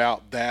worried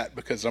about that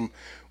because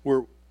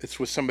it's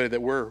with somebody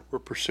that we're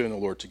pursuing the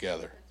Lord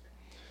together.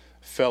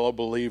 Fellow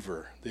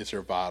believer, these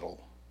are vital.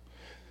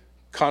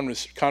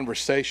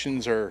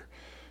 Conversations are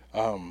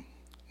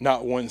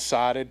not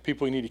one-sided.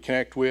 People you need to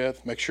connect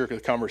with, make sure the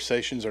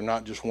conversations are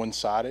not just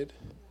one-sided.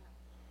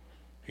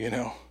 You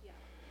know,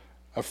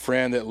 a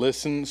friend that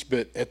listens,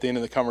 but at the end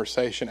of the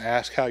conversation,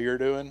 ask how you're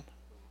doing.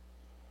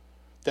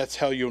 That's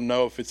how you'll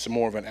know if it's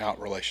more of an out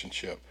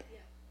relationship.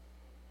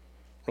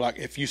 Like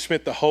if you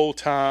spent the whole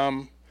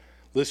time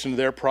listening to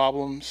their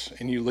problems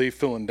and you leave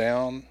feeling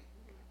down,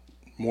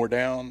 more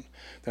down,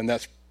 then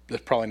that's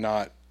probably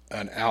not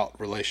an out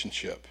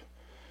relationship.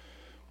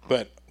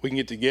 But we can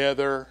get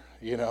together,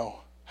 you know,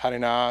 Heidi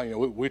and I, you know,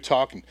 we're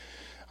talking.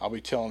 I'll be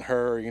telling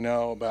her, you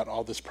know, about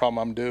all this problem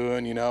I'm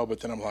doing, you know, but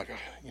then I'm like,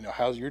 you know,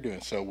 how's you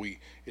doing? So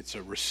it's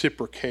a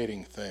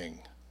reciprocating thing,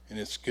 and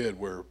it's good.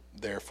 We're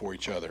there for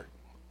each other.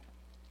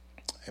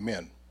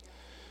 Amen.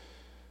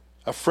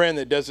 A friend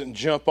that doesn't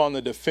jump on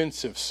the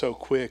defensive so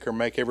quick or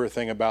make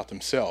everything about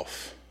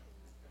themselves.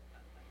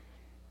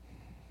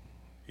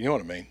 You know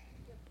what I mean?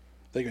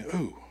 They go,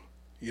 ooh,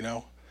 you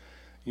know,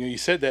 you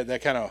said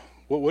that kind of,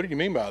 what did you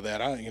mean by that?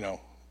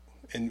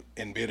 And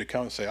be able to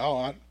come and say,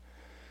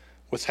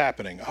 what's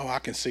happening? Oh, I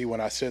can see when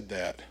I said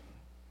that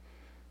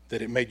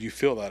it made you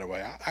feel that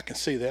way. I can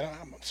see that.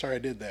 I'm sorry I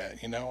did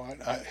that. You know,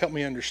 help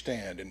me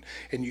understand.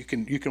 And you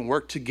can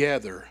work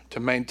together to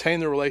maintain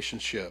the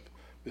relationship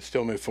but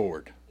still move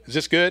forward. Is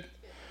this good?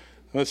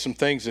 There's some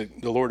things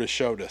that the Lord has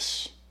showed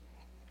us.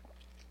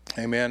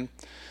 Amen.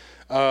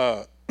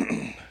 And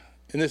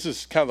this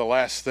is kind of the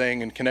last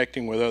thing in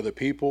connecting with other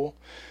people.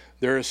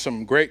 There are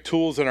some great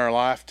tools in our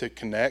life to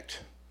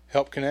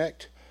help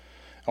connect.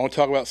 I want to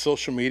talk about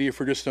social media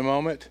for just a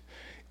moment.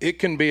 It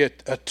can be a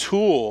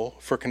tool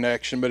for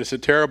connection, but it's a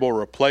terrible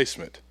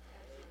replacement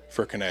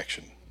for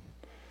connection.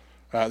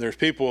 There's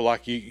people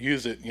like you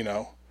use it, you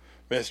know,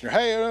 messenger,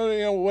 hey,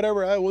 you know,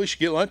 whatever, we should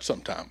get lunch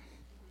sometime.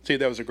 See,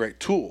 that was a great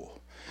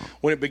tool.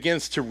 When it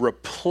begins to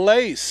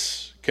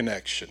replace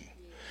connection,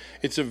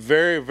 it's a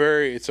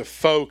it's a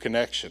faux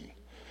connection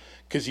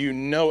because you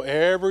know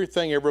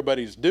everything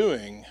everybody's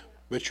doing,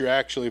 but you're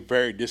actually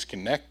very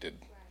disconnected.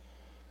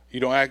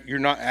 You're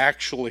not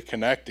actually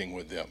connecting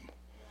with them.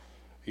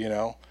 You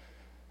know,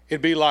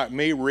 it'd be like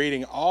me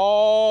reading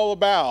all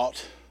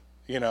about,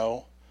 you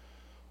know,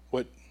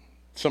 what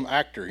some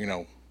actor, you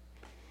know,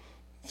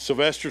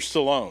 Sylvester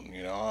Stallone,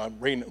 you know, I'm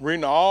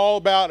reading all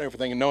about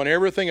everything and knowing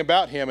everything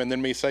about him, and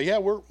then me say, yeah,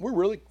 we're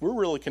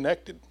really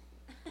connected.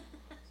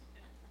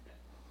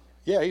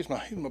 Yeah, he's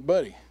my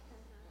buddy.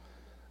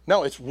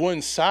 No, it's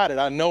one-sided.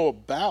 I know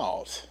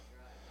about,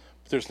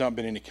 but there's not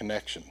been any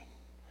connection.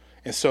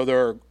 And so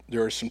there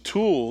are some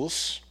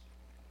tools.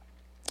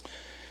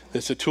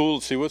 It's a tool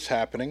to see what's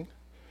happening.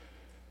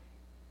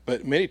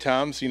 But many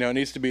times, you know, it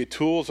needs to be a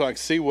tool so I can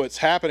see what's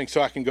happening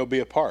so I can go be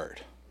a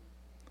part.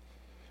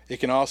 It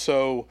can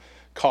also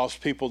cause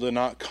people to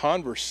not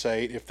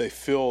conversate if they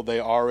feel they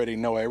already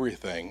know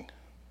everything.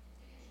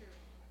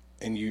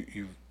 And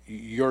you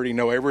already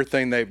know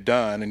everything they've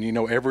done, and you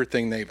know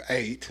everything they've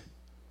ate.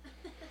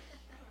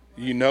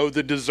 You know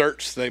the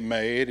desserts they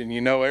made, and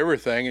you know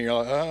everything, and you're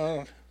like,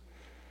 oh.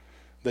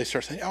 They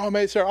start saying, oh, I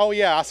made sir. Oh,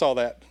 yeah, I saw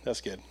that.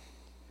 That's good.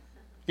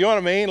 You know what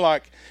I mean?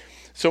 Like,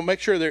 so make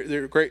sure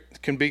they're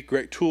great, can be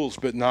great tools,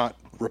 but not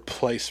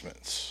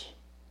replacements.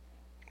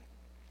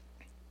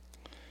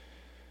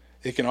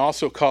 It can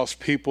also cause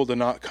people to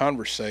not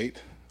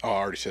conversate. Oh, I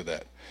already said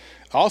that.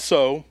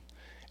 Also,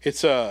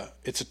 it's a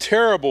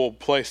terrible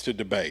place to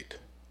debate.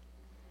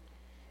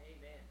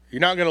 Amen.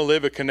 You're not going to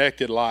live a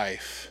connected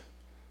life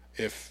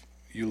if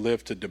you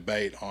live to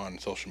debate on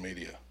social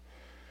media.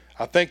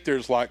 I think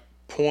there's like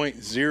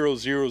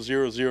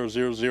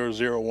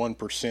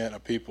 0.0000001%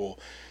 of people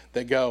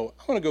that go,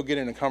 I'm going to go get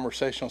in a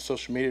conversation on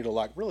social media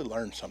to really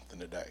learn something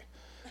today.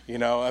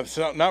 It's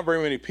not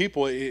very many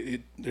people.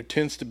 There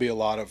tends to be a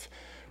lot of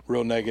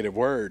real negative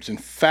words. In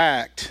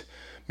fact,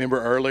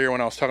 remember earlier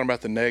when I was talking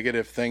about the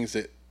negative things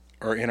that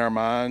are in our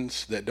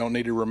minds that don't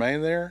need to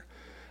remain there?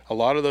 A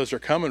lot of those are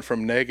coming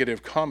from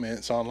negative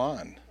comments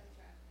online.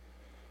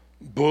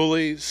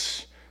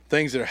 Bullies,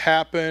 things that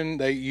happen,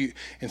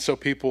 and so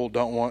people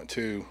don't want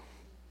to.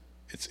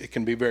 It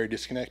can be very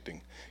disconnecting.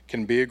 It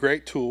can be a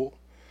great tool,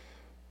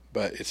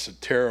 but it's a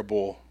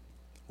terrible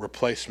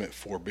replacement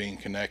for being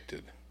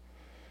connected.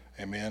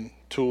 Amen.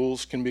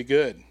 Tools can be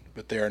good,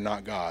 but they are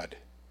not God.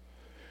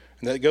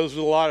 And that goes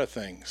with a lot of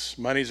things.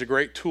 Money's a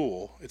great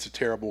tool. It's a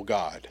terrible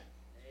God.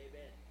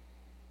 Amen.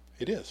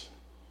 It is.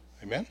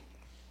 Amen.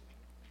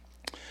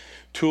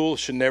 Tools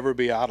should never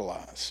be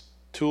idolized.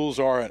 Tools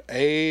are an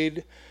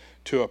aid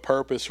to a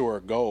purpose or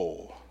a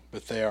goal,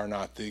 but they are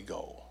not the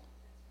goal.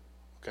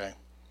 Okay?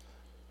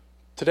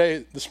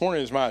 This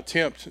morning is my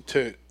attempt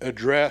to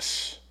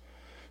address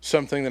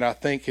something that I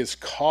think is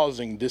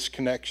causing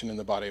disconnection in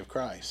the body of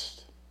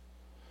Christ.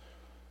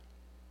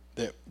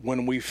 That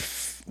when we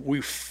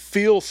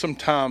feel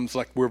sometimes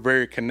like we're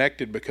very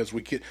connected because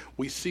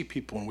we see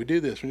people and we do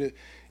this.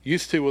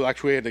 Used to, we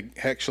had to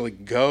actually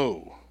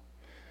go,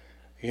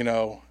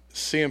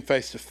 see them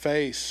face to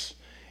face.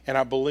 And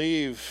I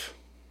believe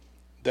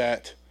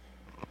that,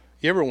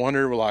 you ever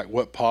wonder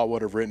what Paul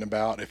would have written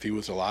about if he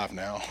was alive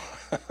now?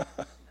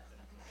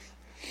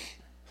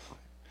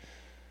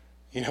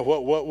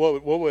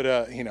 What would,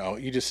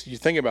 you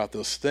think about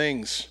those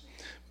things.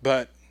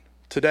 But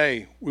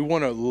today, we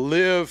want to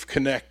live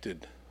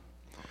connected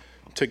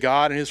to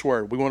God and His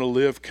Word. We want to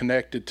live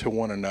connected to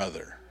one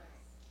another.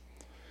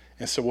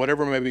 And so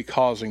whatever may be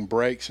causing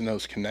breaks in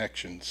those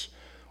connections,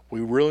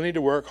 we really need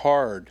to work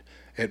hard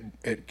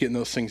at getting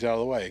those things out of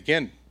the way.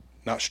 Again,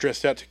 not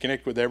stressed out to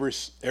connect with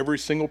every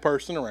single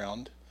person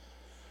around,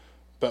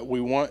 but we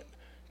want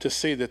to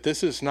see that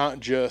this is not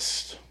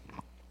just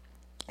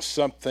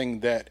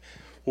something that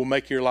will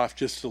make your life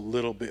just a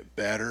little bit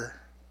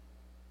better.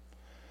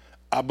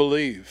 I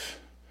believe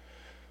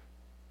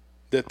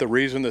that the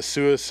reason the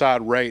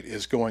suicide rate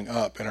is going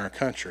up in our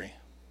country,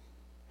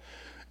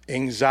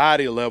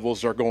 anxiety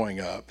levels are going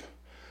up,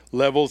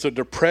 levels of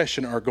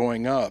depression are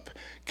going up,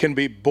 can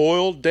be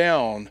boiled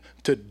down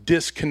to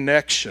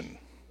disconnection.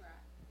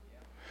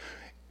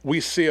 We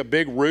see a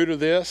big root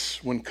of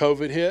this when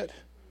COVID hit.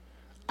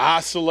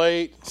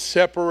 Isolate,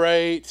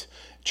 separate,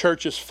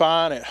 church is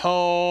fine at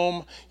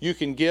home. You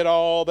can get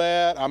all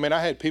that. I mean, I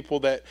had people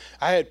that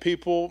had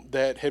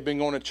been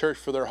going to church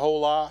for their whole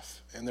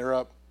life, and they're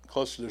up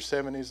close to their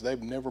 70s.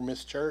 They've never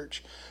missed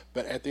church.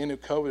 But at the end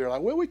of COVID, they're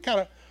like, well, we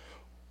kind of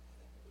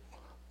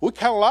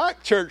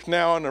like church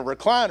now in a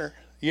recliner.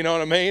 You know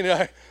what I mean?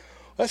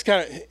 That's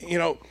kind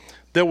of,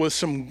 there was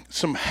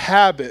some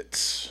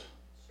habits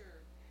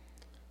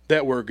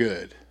that were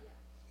good.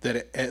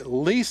 That at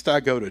least I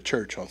go to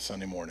church on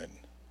Sunday morning.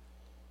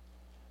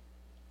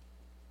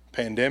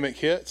 Pandemic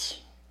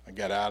hits, I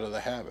got out of the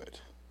habit.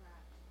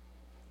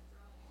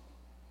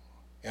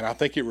 And I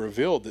think it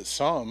revealed that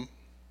some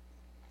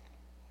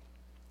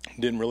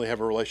didn't really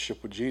have a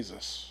relationship with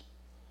Jesus.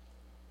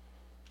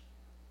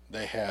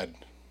 They had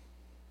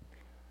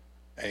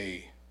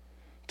a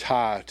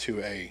tie to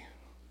a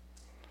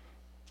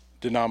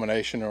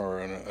denomination or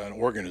an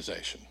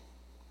organization.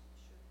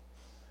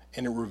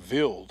 And it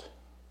revealed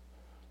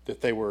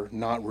that they were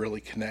not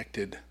really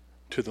connected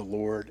to the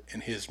Lord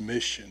and His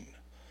mission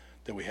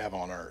that we have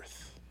on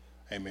earth.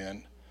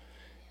 Amen.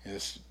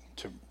 Is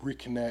to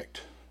reconnect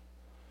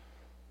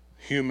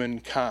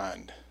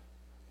humankind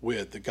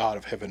with the God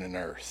of heaven and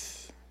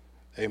earth.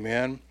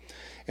 Amen.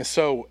 And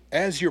so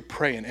as you're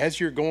praying, as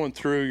you're going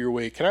through your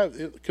week,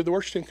 could the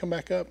worship team come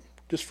back up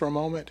just for a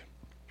moment?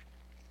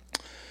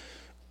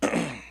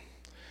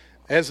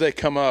 As they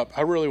come up,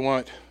 I really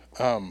want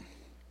to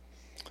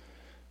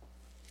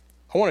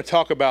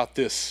talk about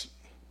this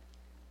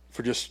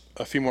for just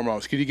a few more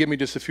moments. Could you give me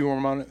just a few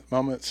more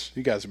moments?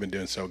 You guys have been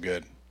doing so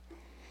good.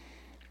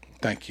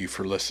 Thank you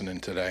for listening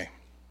today.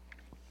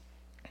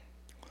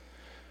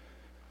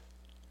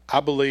 I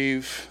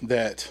believe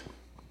that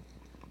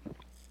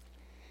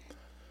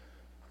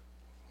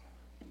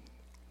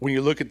when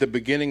you look at the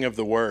beginning of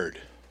the Word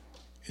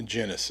in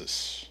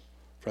Genesis,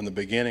 from the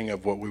beginning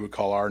of what we would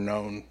call our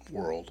known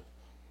world,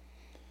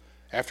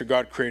 after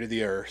God created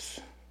the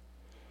earth,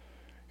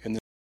 and then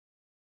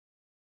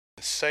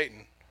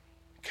Satan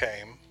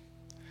came,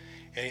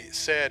 and he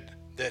said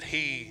that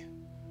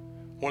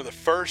one of the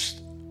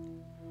first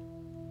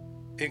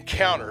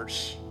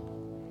encounters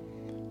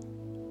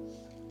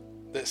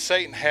that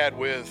Satan had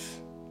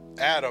with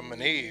Adam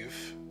and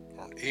Eve,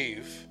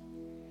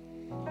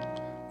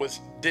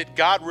 was, did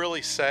God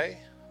really say?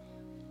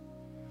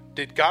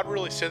 Did God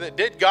really say that?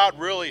 Did God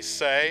really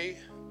say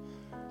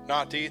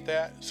not to eat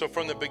that? So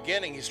from the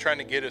beginning, he's trying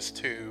to get us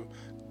to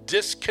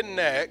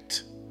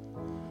disconnect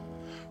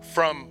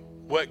from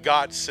what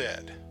God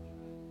said.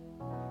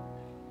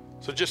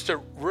 So just to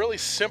really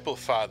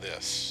simplify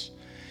this,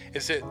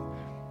 is that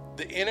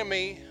the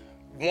enemy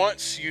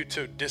wants you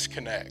to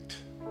disconnect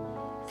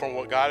from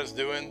what God is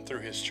doing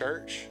through his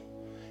church.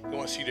 He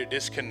wants you to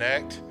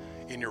disconnect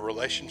in your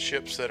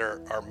relationships that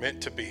are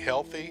meant to be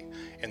healthy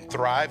and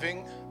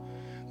thriving.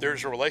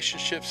 There's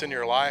relationships in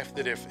your life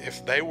that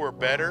if they were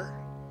better,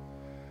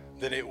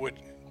 then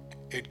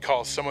it'd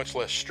cause so much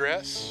less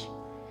stress,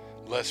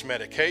 less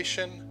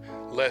medication,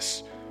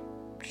 less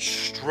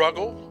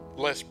struggle,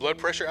 less blood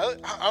pressure.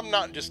 I'm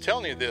not just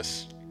telling you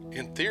this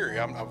in theory.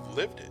 I've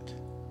lived it.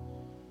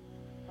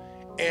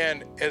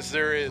 And as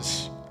there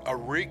is a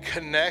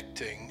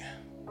reconnecting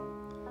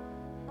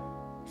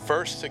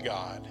first to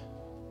God,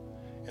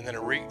 and then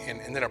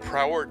a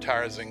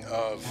prioritizing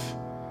of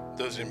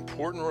those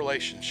important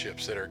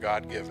relationships that are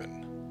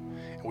God-given,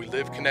 and we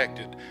live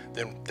connected,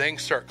 then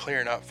things start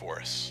clearing up for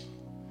us.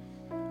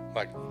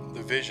 Like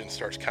the vision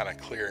starts kind of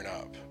clearing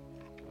up.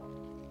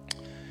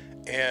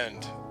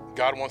 And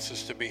God wants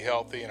us to be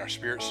healthy in our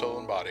spirit, soul,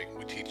 and body.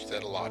 We teach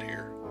that a lot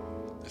here.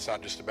 It's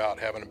not just about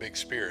having a big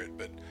spirit,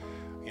 but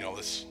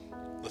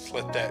let's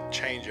let that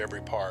change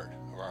every part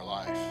of our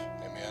life.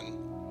 Amen.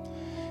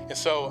 And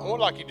so I would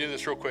like you to do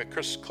this real quick.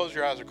 Chris, close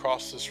your eyes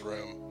across this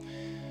room.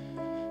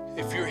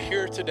 If you're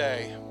here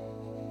today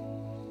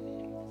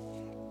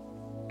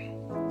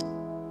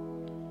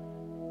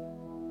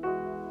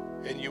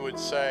and you would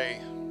say,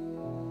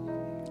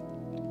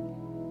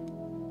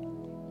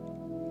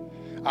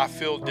 I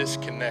feel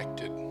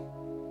disconnected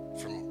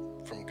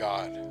from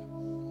God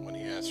when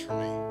he asks for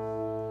me.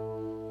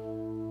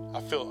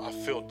 I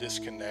feel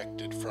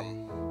disconnected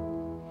from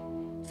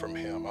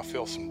him. I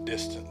feel some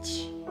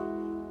distance.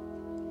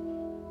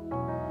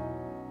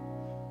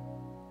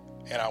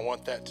 And I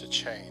want that to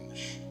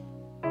change.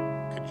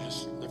 Could you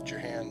just lift your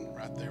hand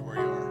right there where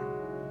you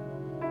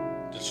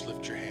are? Just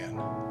lift your hand.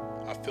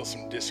 I feel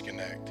some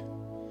disconnect.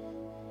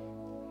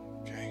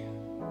 Okay.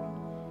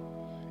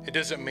 It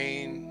doesn't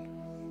mean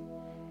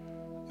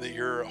that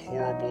you're a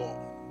horrible,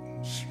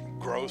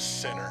 gross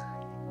sinner.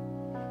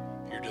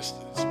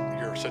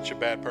 You're such a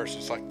bad person.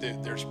 It's like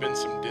there's been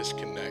some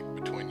disconnect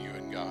between you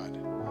and God.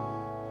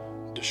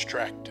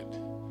 Distracted,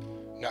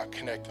 not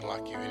connecting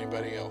like you,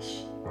 anybody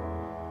else.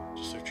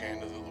 Just lift your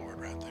hand to the Lord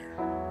right there.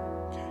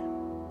 Okay.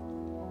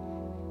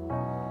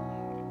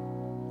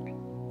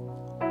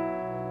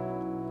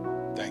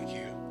 Thank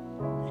you.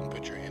 You can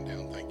put your hand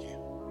down. Thank you.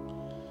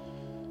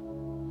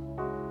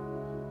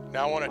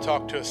 Now I want to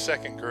talk to a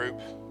second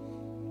group.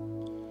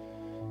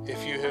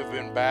 If you have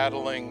been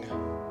battling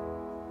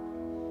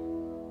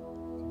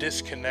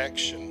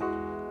disconnection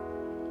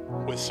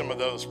with some of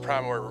those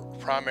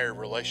primary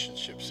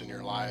relationships in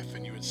your life,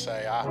 and you would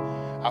say,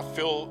 I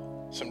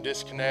feel some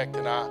disconnect,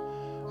 and I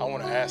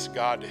want to ask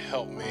God to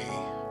help me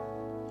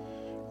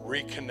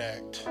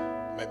reconnect.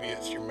 Maybe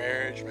it's your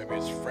marriage, maybe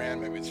it's a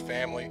friend, maybe it's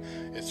family,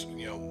 it's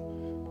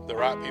the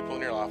right people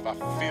in your life. I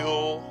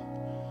feel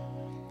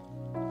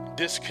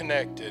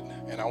disconnected,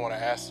 and I want to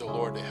ask the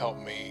Lord to help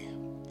me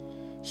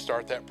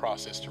start that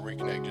process to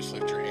reconnect. Just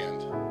lift your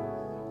hand.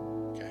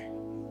 Okay.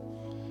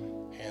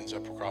 Hands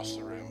up across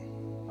the room.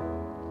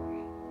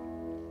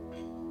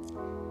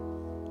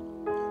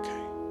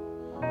 Okay.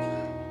 All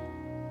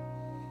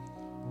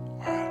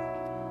right.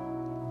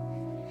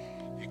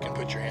 You can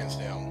put your hands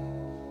down.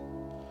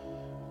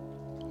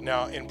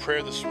 Now, in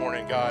prayer this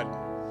morning, God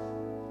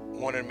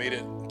wanted me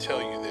to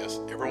tell you this.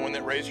 Everyone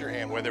that raised your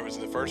hand, whether it was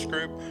in the first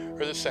group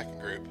or the second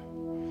group,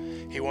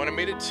 he wanted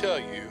me to tell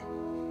you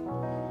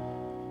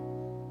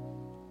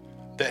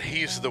that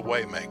he's the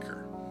way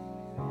maker.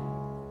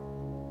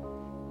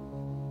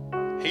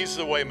 He's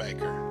the way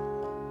maker.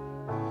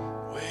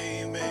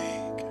 Way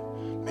make,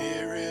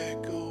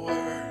 miracle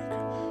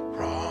work,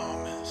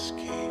 promise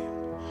keep,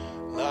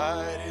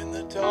 light in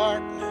the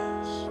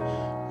darkness.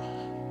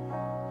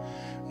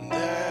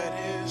 That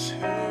is who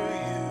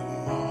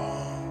you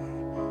are.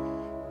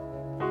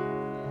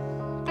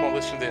 Come on,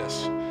 listen to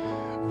this.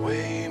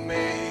 Way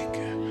make,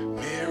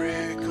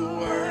 miracle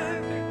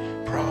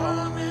work,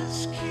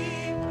 promise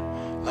keep,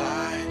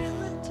 light in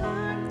the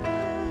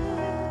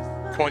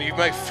darkness. Come on, you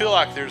may feel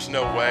like there's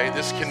no way.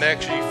 This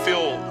connection, you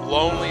feel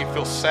lonely, you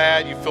feel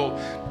sad, you feel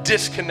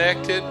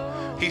disconnected.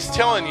 He's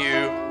telling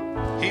you,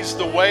 he's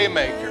the way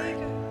maker.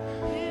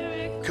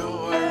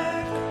 Go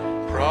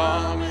work,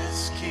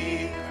 promise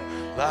keep,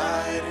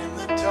 light in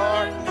the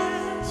darkness.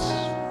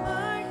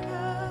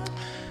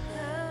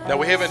 Now,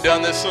 we haven't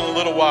done this in a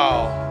little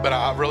while, but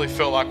I really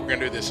feel like we're going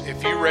to do this.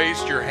 If you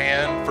raised your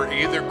hand for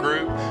either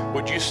group,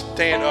 would you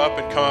stand up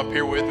and come up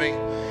here with me?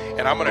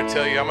 And I'm going to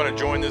tell you, I'm going to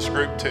join this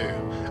group too.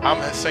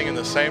 I'm singing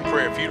the same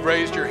prayer. If you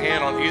raised your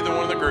hand on either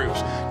one of the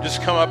groups,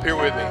 just come up here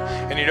with me.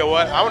 And you know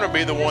what? I'm going to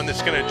be the one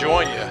that's going to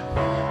join you,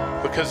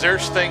 because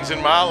there's things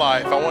in my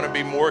life I want to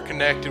be more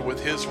connected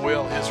with his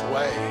will, his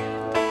way.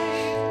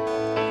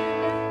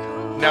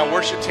 Now,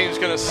 worship team's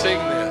going to sing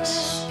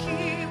this.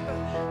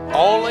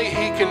 Only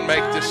he can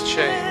make this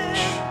change.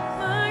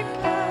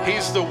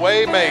 He's the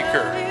way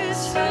maker.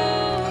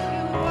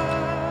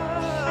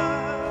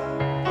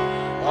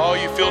 Oh,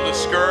 you feel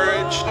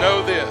discouraged?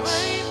 Know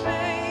this.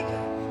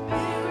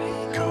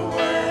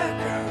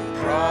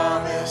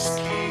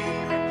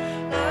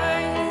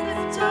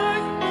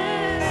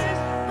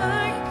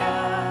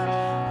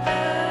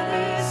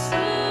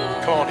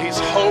 He's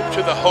hope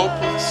to the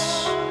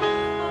hopeless.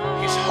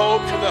 He's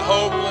hope to the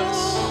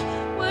hopeless.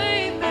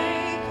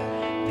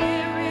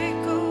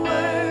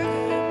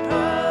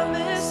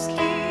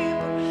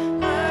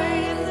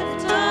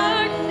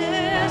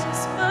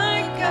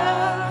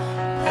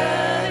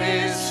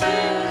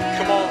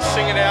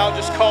 Sing it out,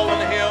 just calling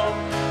to Him.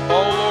 Oh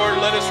Lord,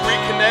 let us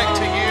reconnect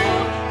to You.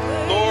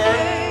 Lord,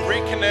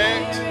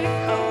 reconnect.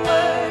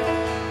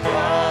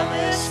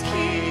 Promise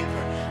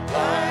keeper,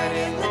 light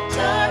in the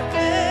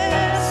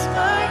darkness,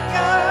 my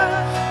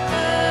God,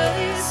 that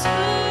is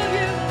who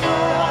You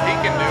are. He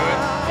can do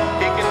it.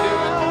 He can do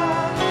it.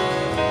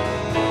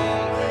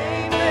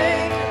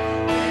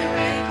 Waymaker,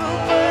 miracle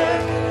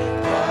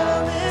worker,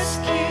 promise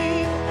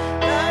keeper,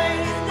 light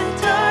in the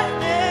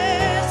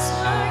darkness,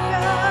 my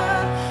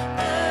God.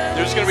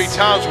 There's going to be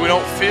times we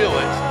don't feel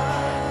it.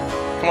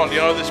 Come on, do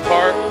you know this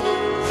part?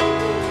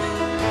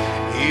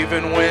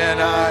 Even when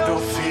I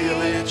don't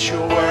feel it,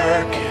 You're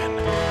working.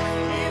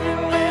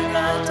 Even when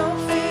I don't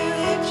feel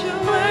it,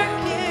 You're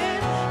working.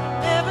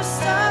 Never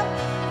stop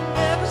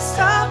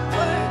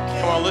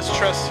working. Come on, let's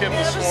trust Him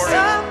this morning.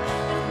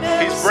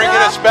 He's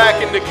bringing us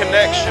back into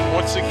connection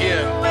once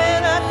again. Even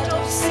when I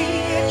don't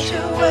see it,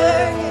 You're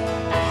working.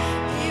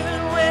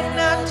 Even when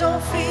I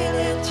don't feel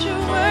it,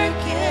 You're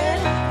working.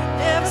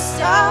 Never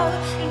stop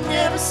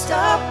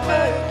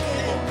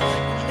working.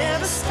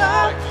 Never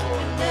stop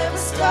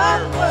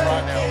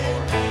working.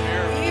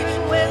 Even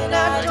when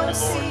I don't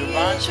see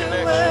it,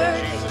 You're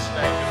working.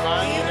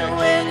 Even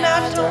when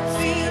I don't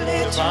feel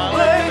it, You're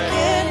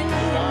working.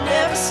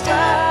 Never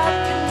stop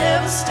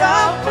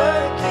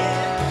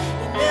working.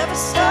 Never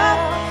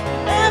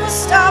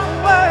stop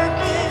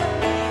working.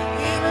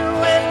 Even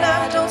when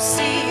I don't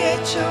see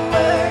it, You're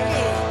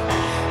working.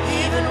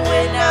 Even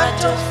when I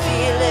don't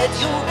feel it,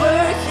 You're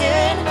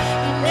working.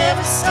 You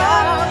never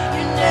stop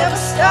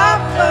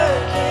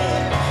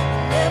working.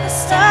 You never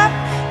stop.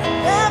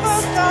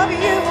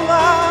 You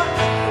are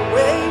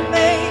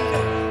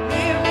waymaker,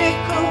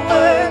 miracle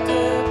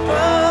worker,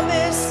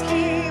 promise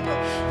keeper,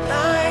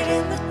 light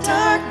in the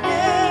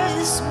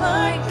darkness,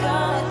 my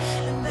God,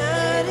 and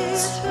that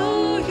is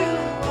who You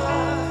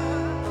are.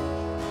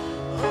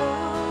 Oh,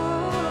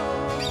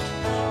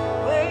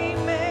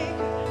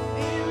 waymaker,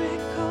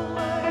 miracle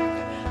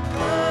worker,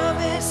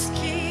 promise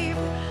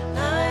keeper,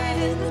 light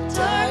in the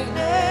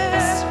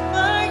darkness,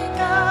 my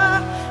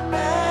God,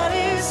 that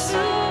is who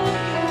You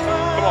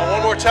are. Come on,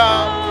 one more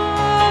time.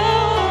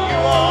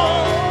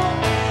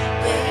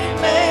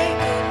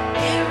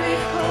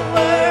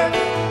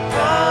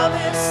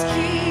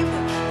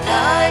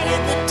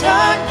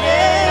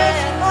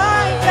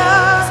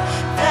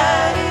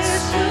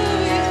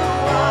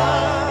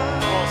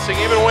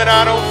 When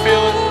I don't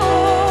feel it,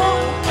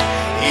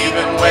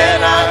 even when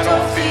I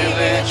don't feel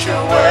it,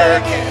 You're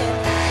working.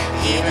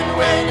 Even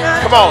when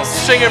I come on,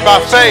 sing it by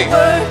faith. You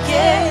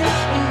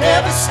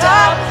never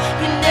stop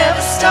working. You never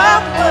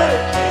stop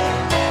working.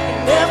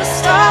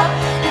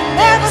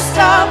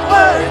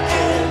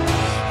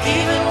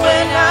 Even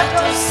when I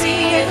don't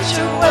see it,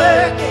 You're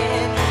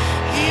working.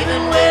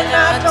 Even when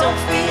I don't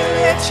feel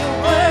it, You're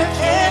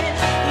working.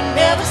 You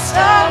never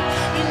stop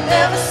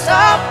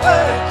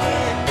working.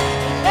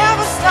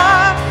 Never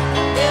stop,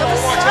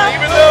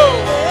 even though,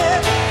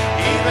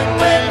 even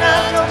when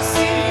I don't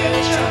see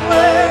it, You're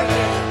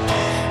working.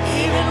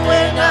 Even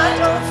when I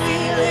don't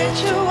feel it,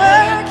 You're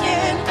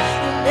working.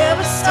 You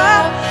never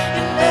stop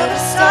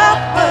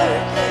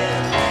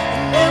working.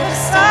 You never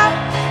stop.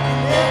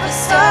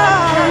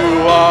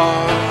 You are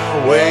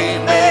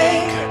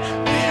waymaker,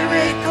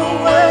 miracle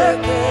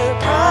worker,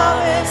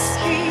 promise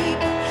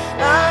keeper,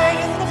 light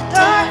in the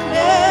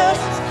darkness,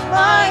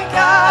 my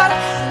God,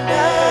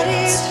 that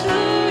is who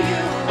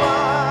You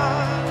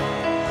are.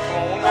 Come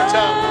on, one more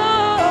time. Oh,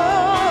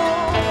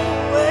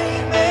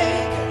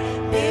 waymaker,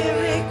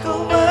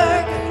 miracle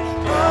worker,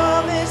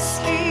 promise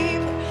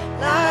keeper,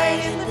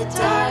 light in the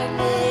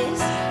darkness,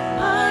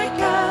 my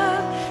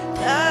God,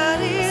 that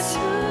is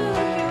who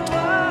You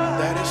are.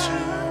 That is who,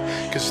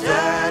 'cause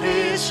that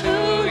is who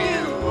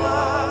You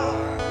are.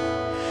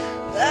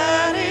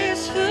 That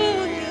is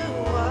who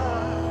You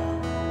are.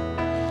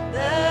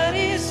 That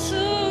is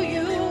who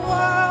You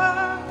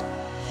are.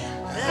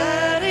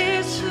 That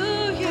is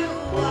who You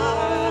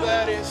are.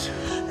 That is who.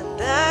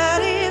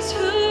 That is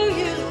who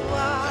You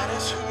are.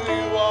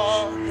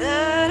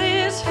 That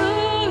is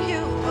who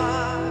You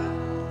are.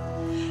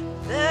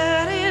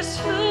 That is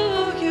who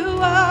You are. That is who You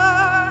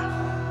are.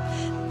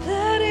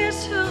 That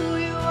is who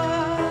You are.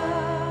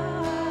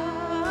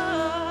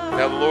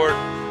 Now the Lord,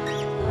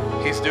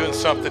 He's doing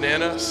something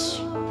in us,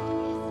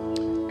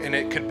 and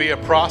it could be a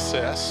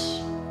process,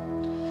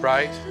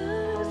 right?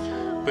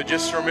 But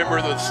just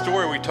remember the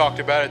story we talked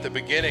about at the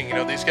beginning. You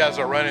know, these guys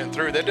are running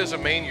through. That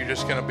doesn't mean you're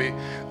just going to be,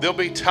 there'll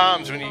be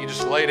times when you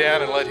just lay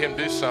down and let Him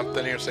do something.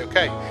 And you'll say,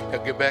 okay,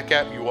 he'll get back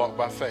up and you walk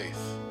by faith.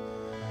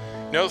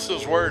 Notice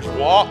those words,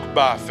 walk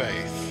by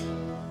faith.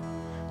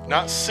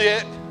 Not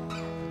sit,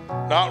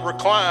 not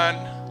recline,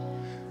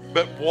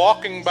 but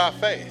walking by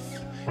faith.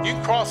 You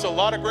can cross a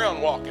lot of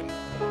ground walking.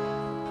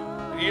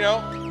 You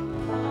know,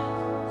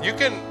 you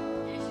can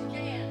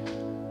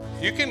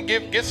You can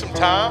get some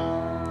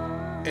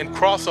time and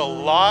cross a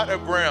lot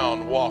of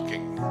ground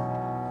walking.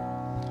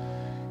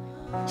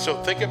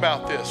 So think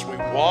about this. We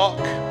walk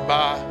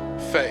by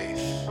faith.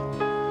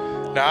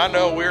 Now I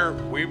know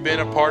we've been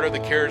a part of the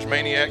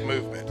charismaniac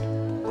movement,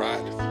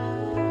 right?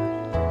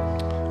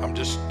 I'm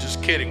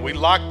just kidding. We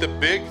like the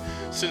big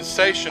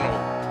sensational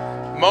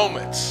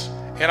moments,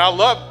 and I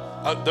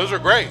love those are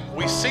great.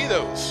 We see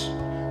those.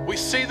 We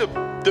see the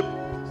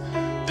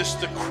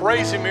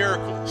crazy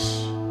miracles.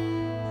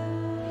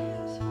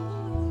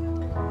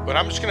 But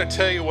I'm just going to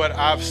tell you what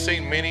I've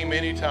seen many,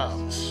 many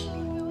times.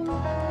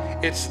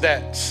 It's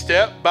that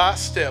step by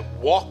step,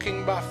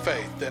 walking by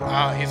faith,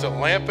 that He's a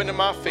lamp into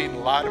my feet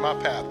and light in my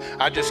path.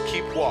 I just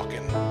keep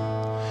walking.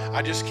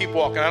 I just keep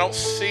walking. I don't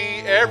see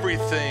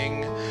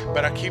everything,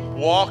 but I keep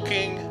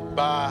walking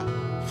by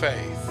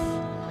faith.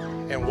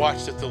 And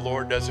watch that the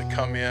Lord doesn't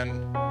come in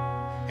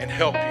and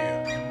help you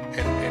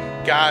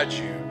and guide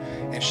you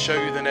and show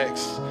you the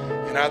next.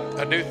 And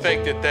I do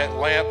think that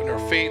lamp in our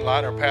feet,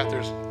 light our path,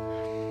 there's,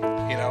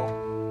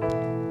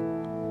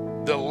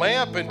 the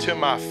lamp into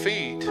my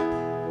feet,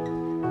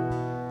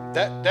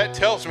 that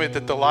tells me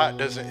that the light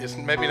is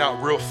maybe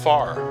not real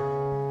far.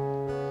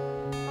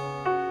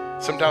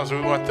 Sometimes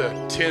we want the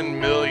 10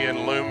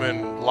 million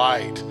lumen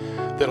light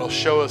that'll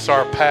show us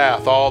our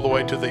path all the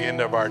way to the end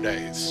of our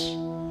days.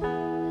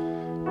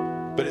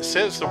 But it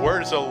says the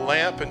word is a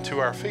lamp unto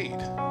our feet.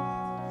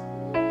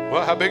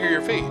 Well, how big are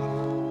your feet?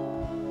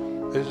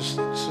 It's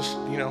just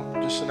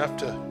just enough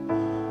to.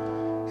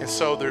 And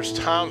so there's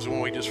times when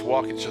we just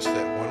walk, it's just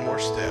that one more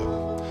step.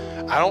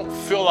 I don't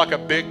feel like a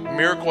big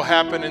miracle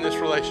happened in this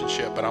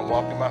relationship, but I'm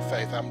walking by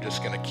faith. I'm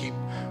just going to keep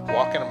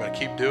walking. I'm going to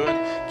keep doing,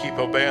 keep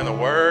obeying the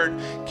word,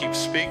 keep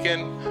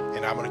speaking,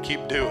 and I'm going to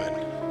keep doing.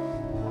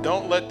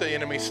 Don't let the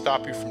enemy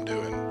stop you from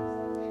doing.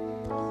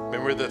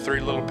 Remember the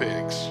 3 little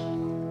pigs?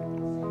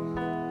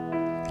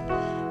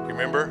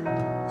 Remember?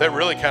 That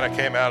really kind of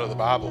came out of the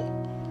Bible,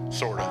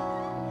 sort of.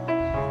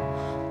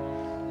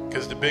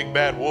 Because the big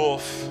bad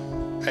wolf,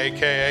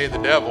 a.k.a. the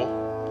devil,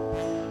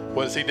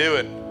 what is he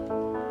doing?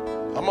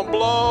 I'm going to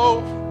blow,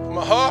 I'm going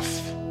to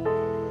huff,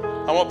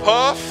 I'm going to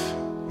puff,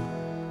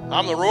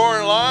 I'm the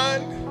roaring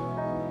lion,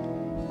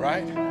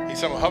 right? He's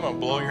saying, I'm going to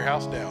blow your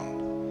house down.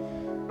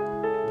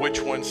 Which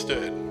one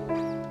stood?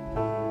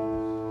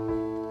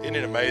 Isn't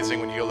it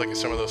amazing when you go look at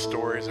some of those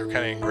stories? They're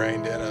kind of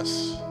ingrained in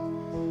us.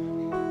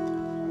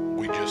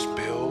 We just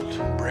build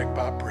brick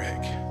by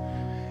brick.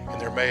 And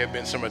there may have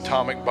been some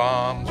atomic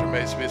bombs, there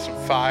may have been some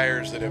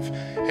fires that have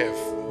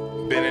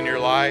been in your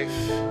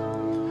life,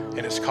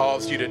 and it's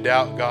caused you to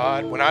doubt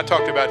God. When I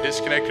talked about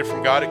disconnected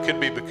from God, it could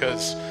be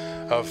because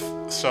of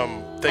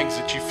some things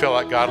that you feel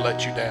like God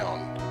let you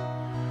down.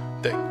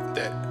 That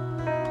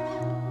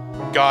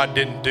God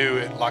didn't do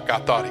it like I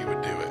thought He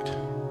would do it.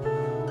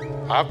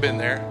 I've been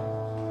there.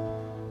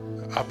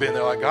 I've been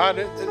there like, God,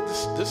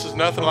 this is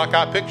nothing like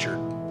I pictured.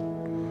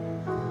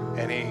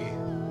 And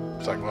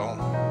He's like, well,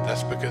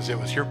 that's because it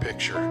was your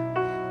picture.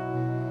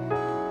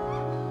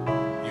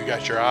 You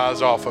got your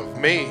eyes off of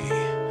me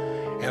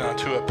and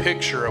onto a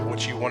picture of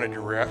what you wanted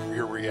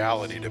your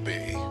reality to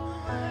be.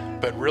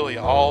 But really,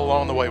 all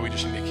along the way, we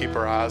just need to keep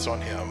our eyes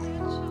on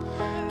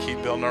Him.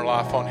 Keep building our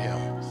life on Him,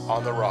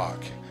 on the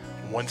rock.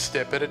 One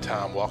step at a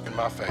time, walking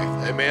by faith.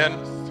 Amen.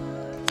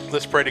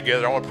 Let's pray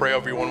together. I want to pray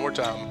over you one more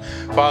time.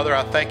 Father,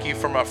 I thank You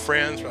for my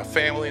friends, my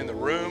family in the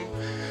room.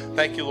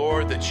 Thank You,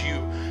 Lord, that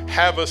You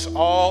have us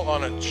all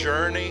on a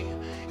journey.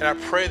 And I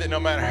pray that no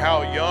matter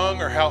how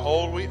young or how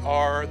old we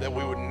are, that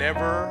we would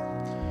never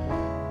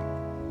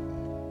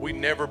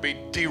be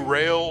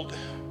derailed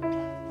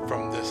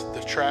from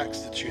the tracks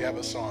that You have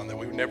us on, that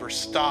we would never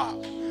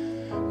stop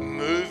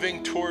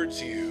moving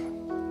towards You.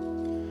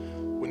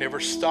 We never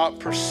stop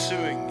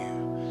pursuing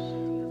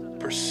You,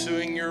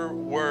 pursuing Your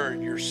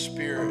word, Your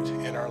spirit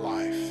in our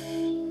life.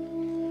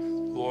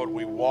 Lord,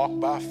 we walk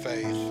by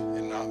faith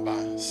and not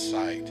by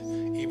sight.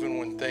 Even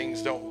when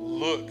things don't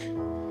look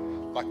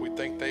like we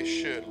think they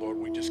should, Lord,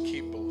 we just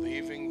keep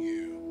believing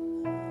You.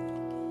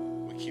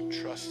 We keep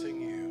trusting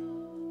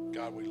You.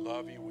 God, we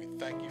love You. We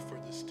thank You for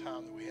this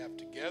time that we have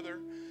together.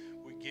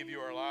 We give You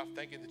our life.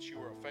 Thank You that You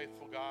are a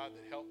faithful God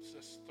that helps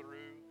us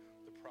through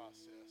the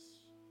process.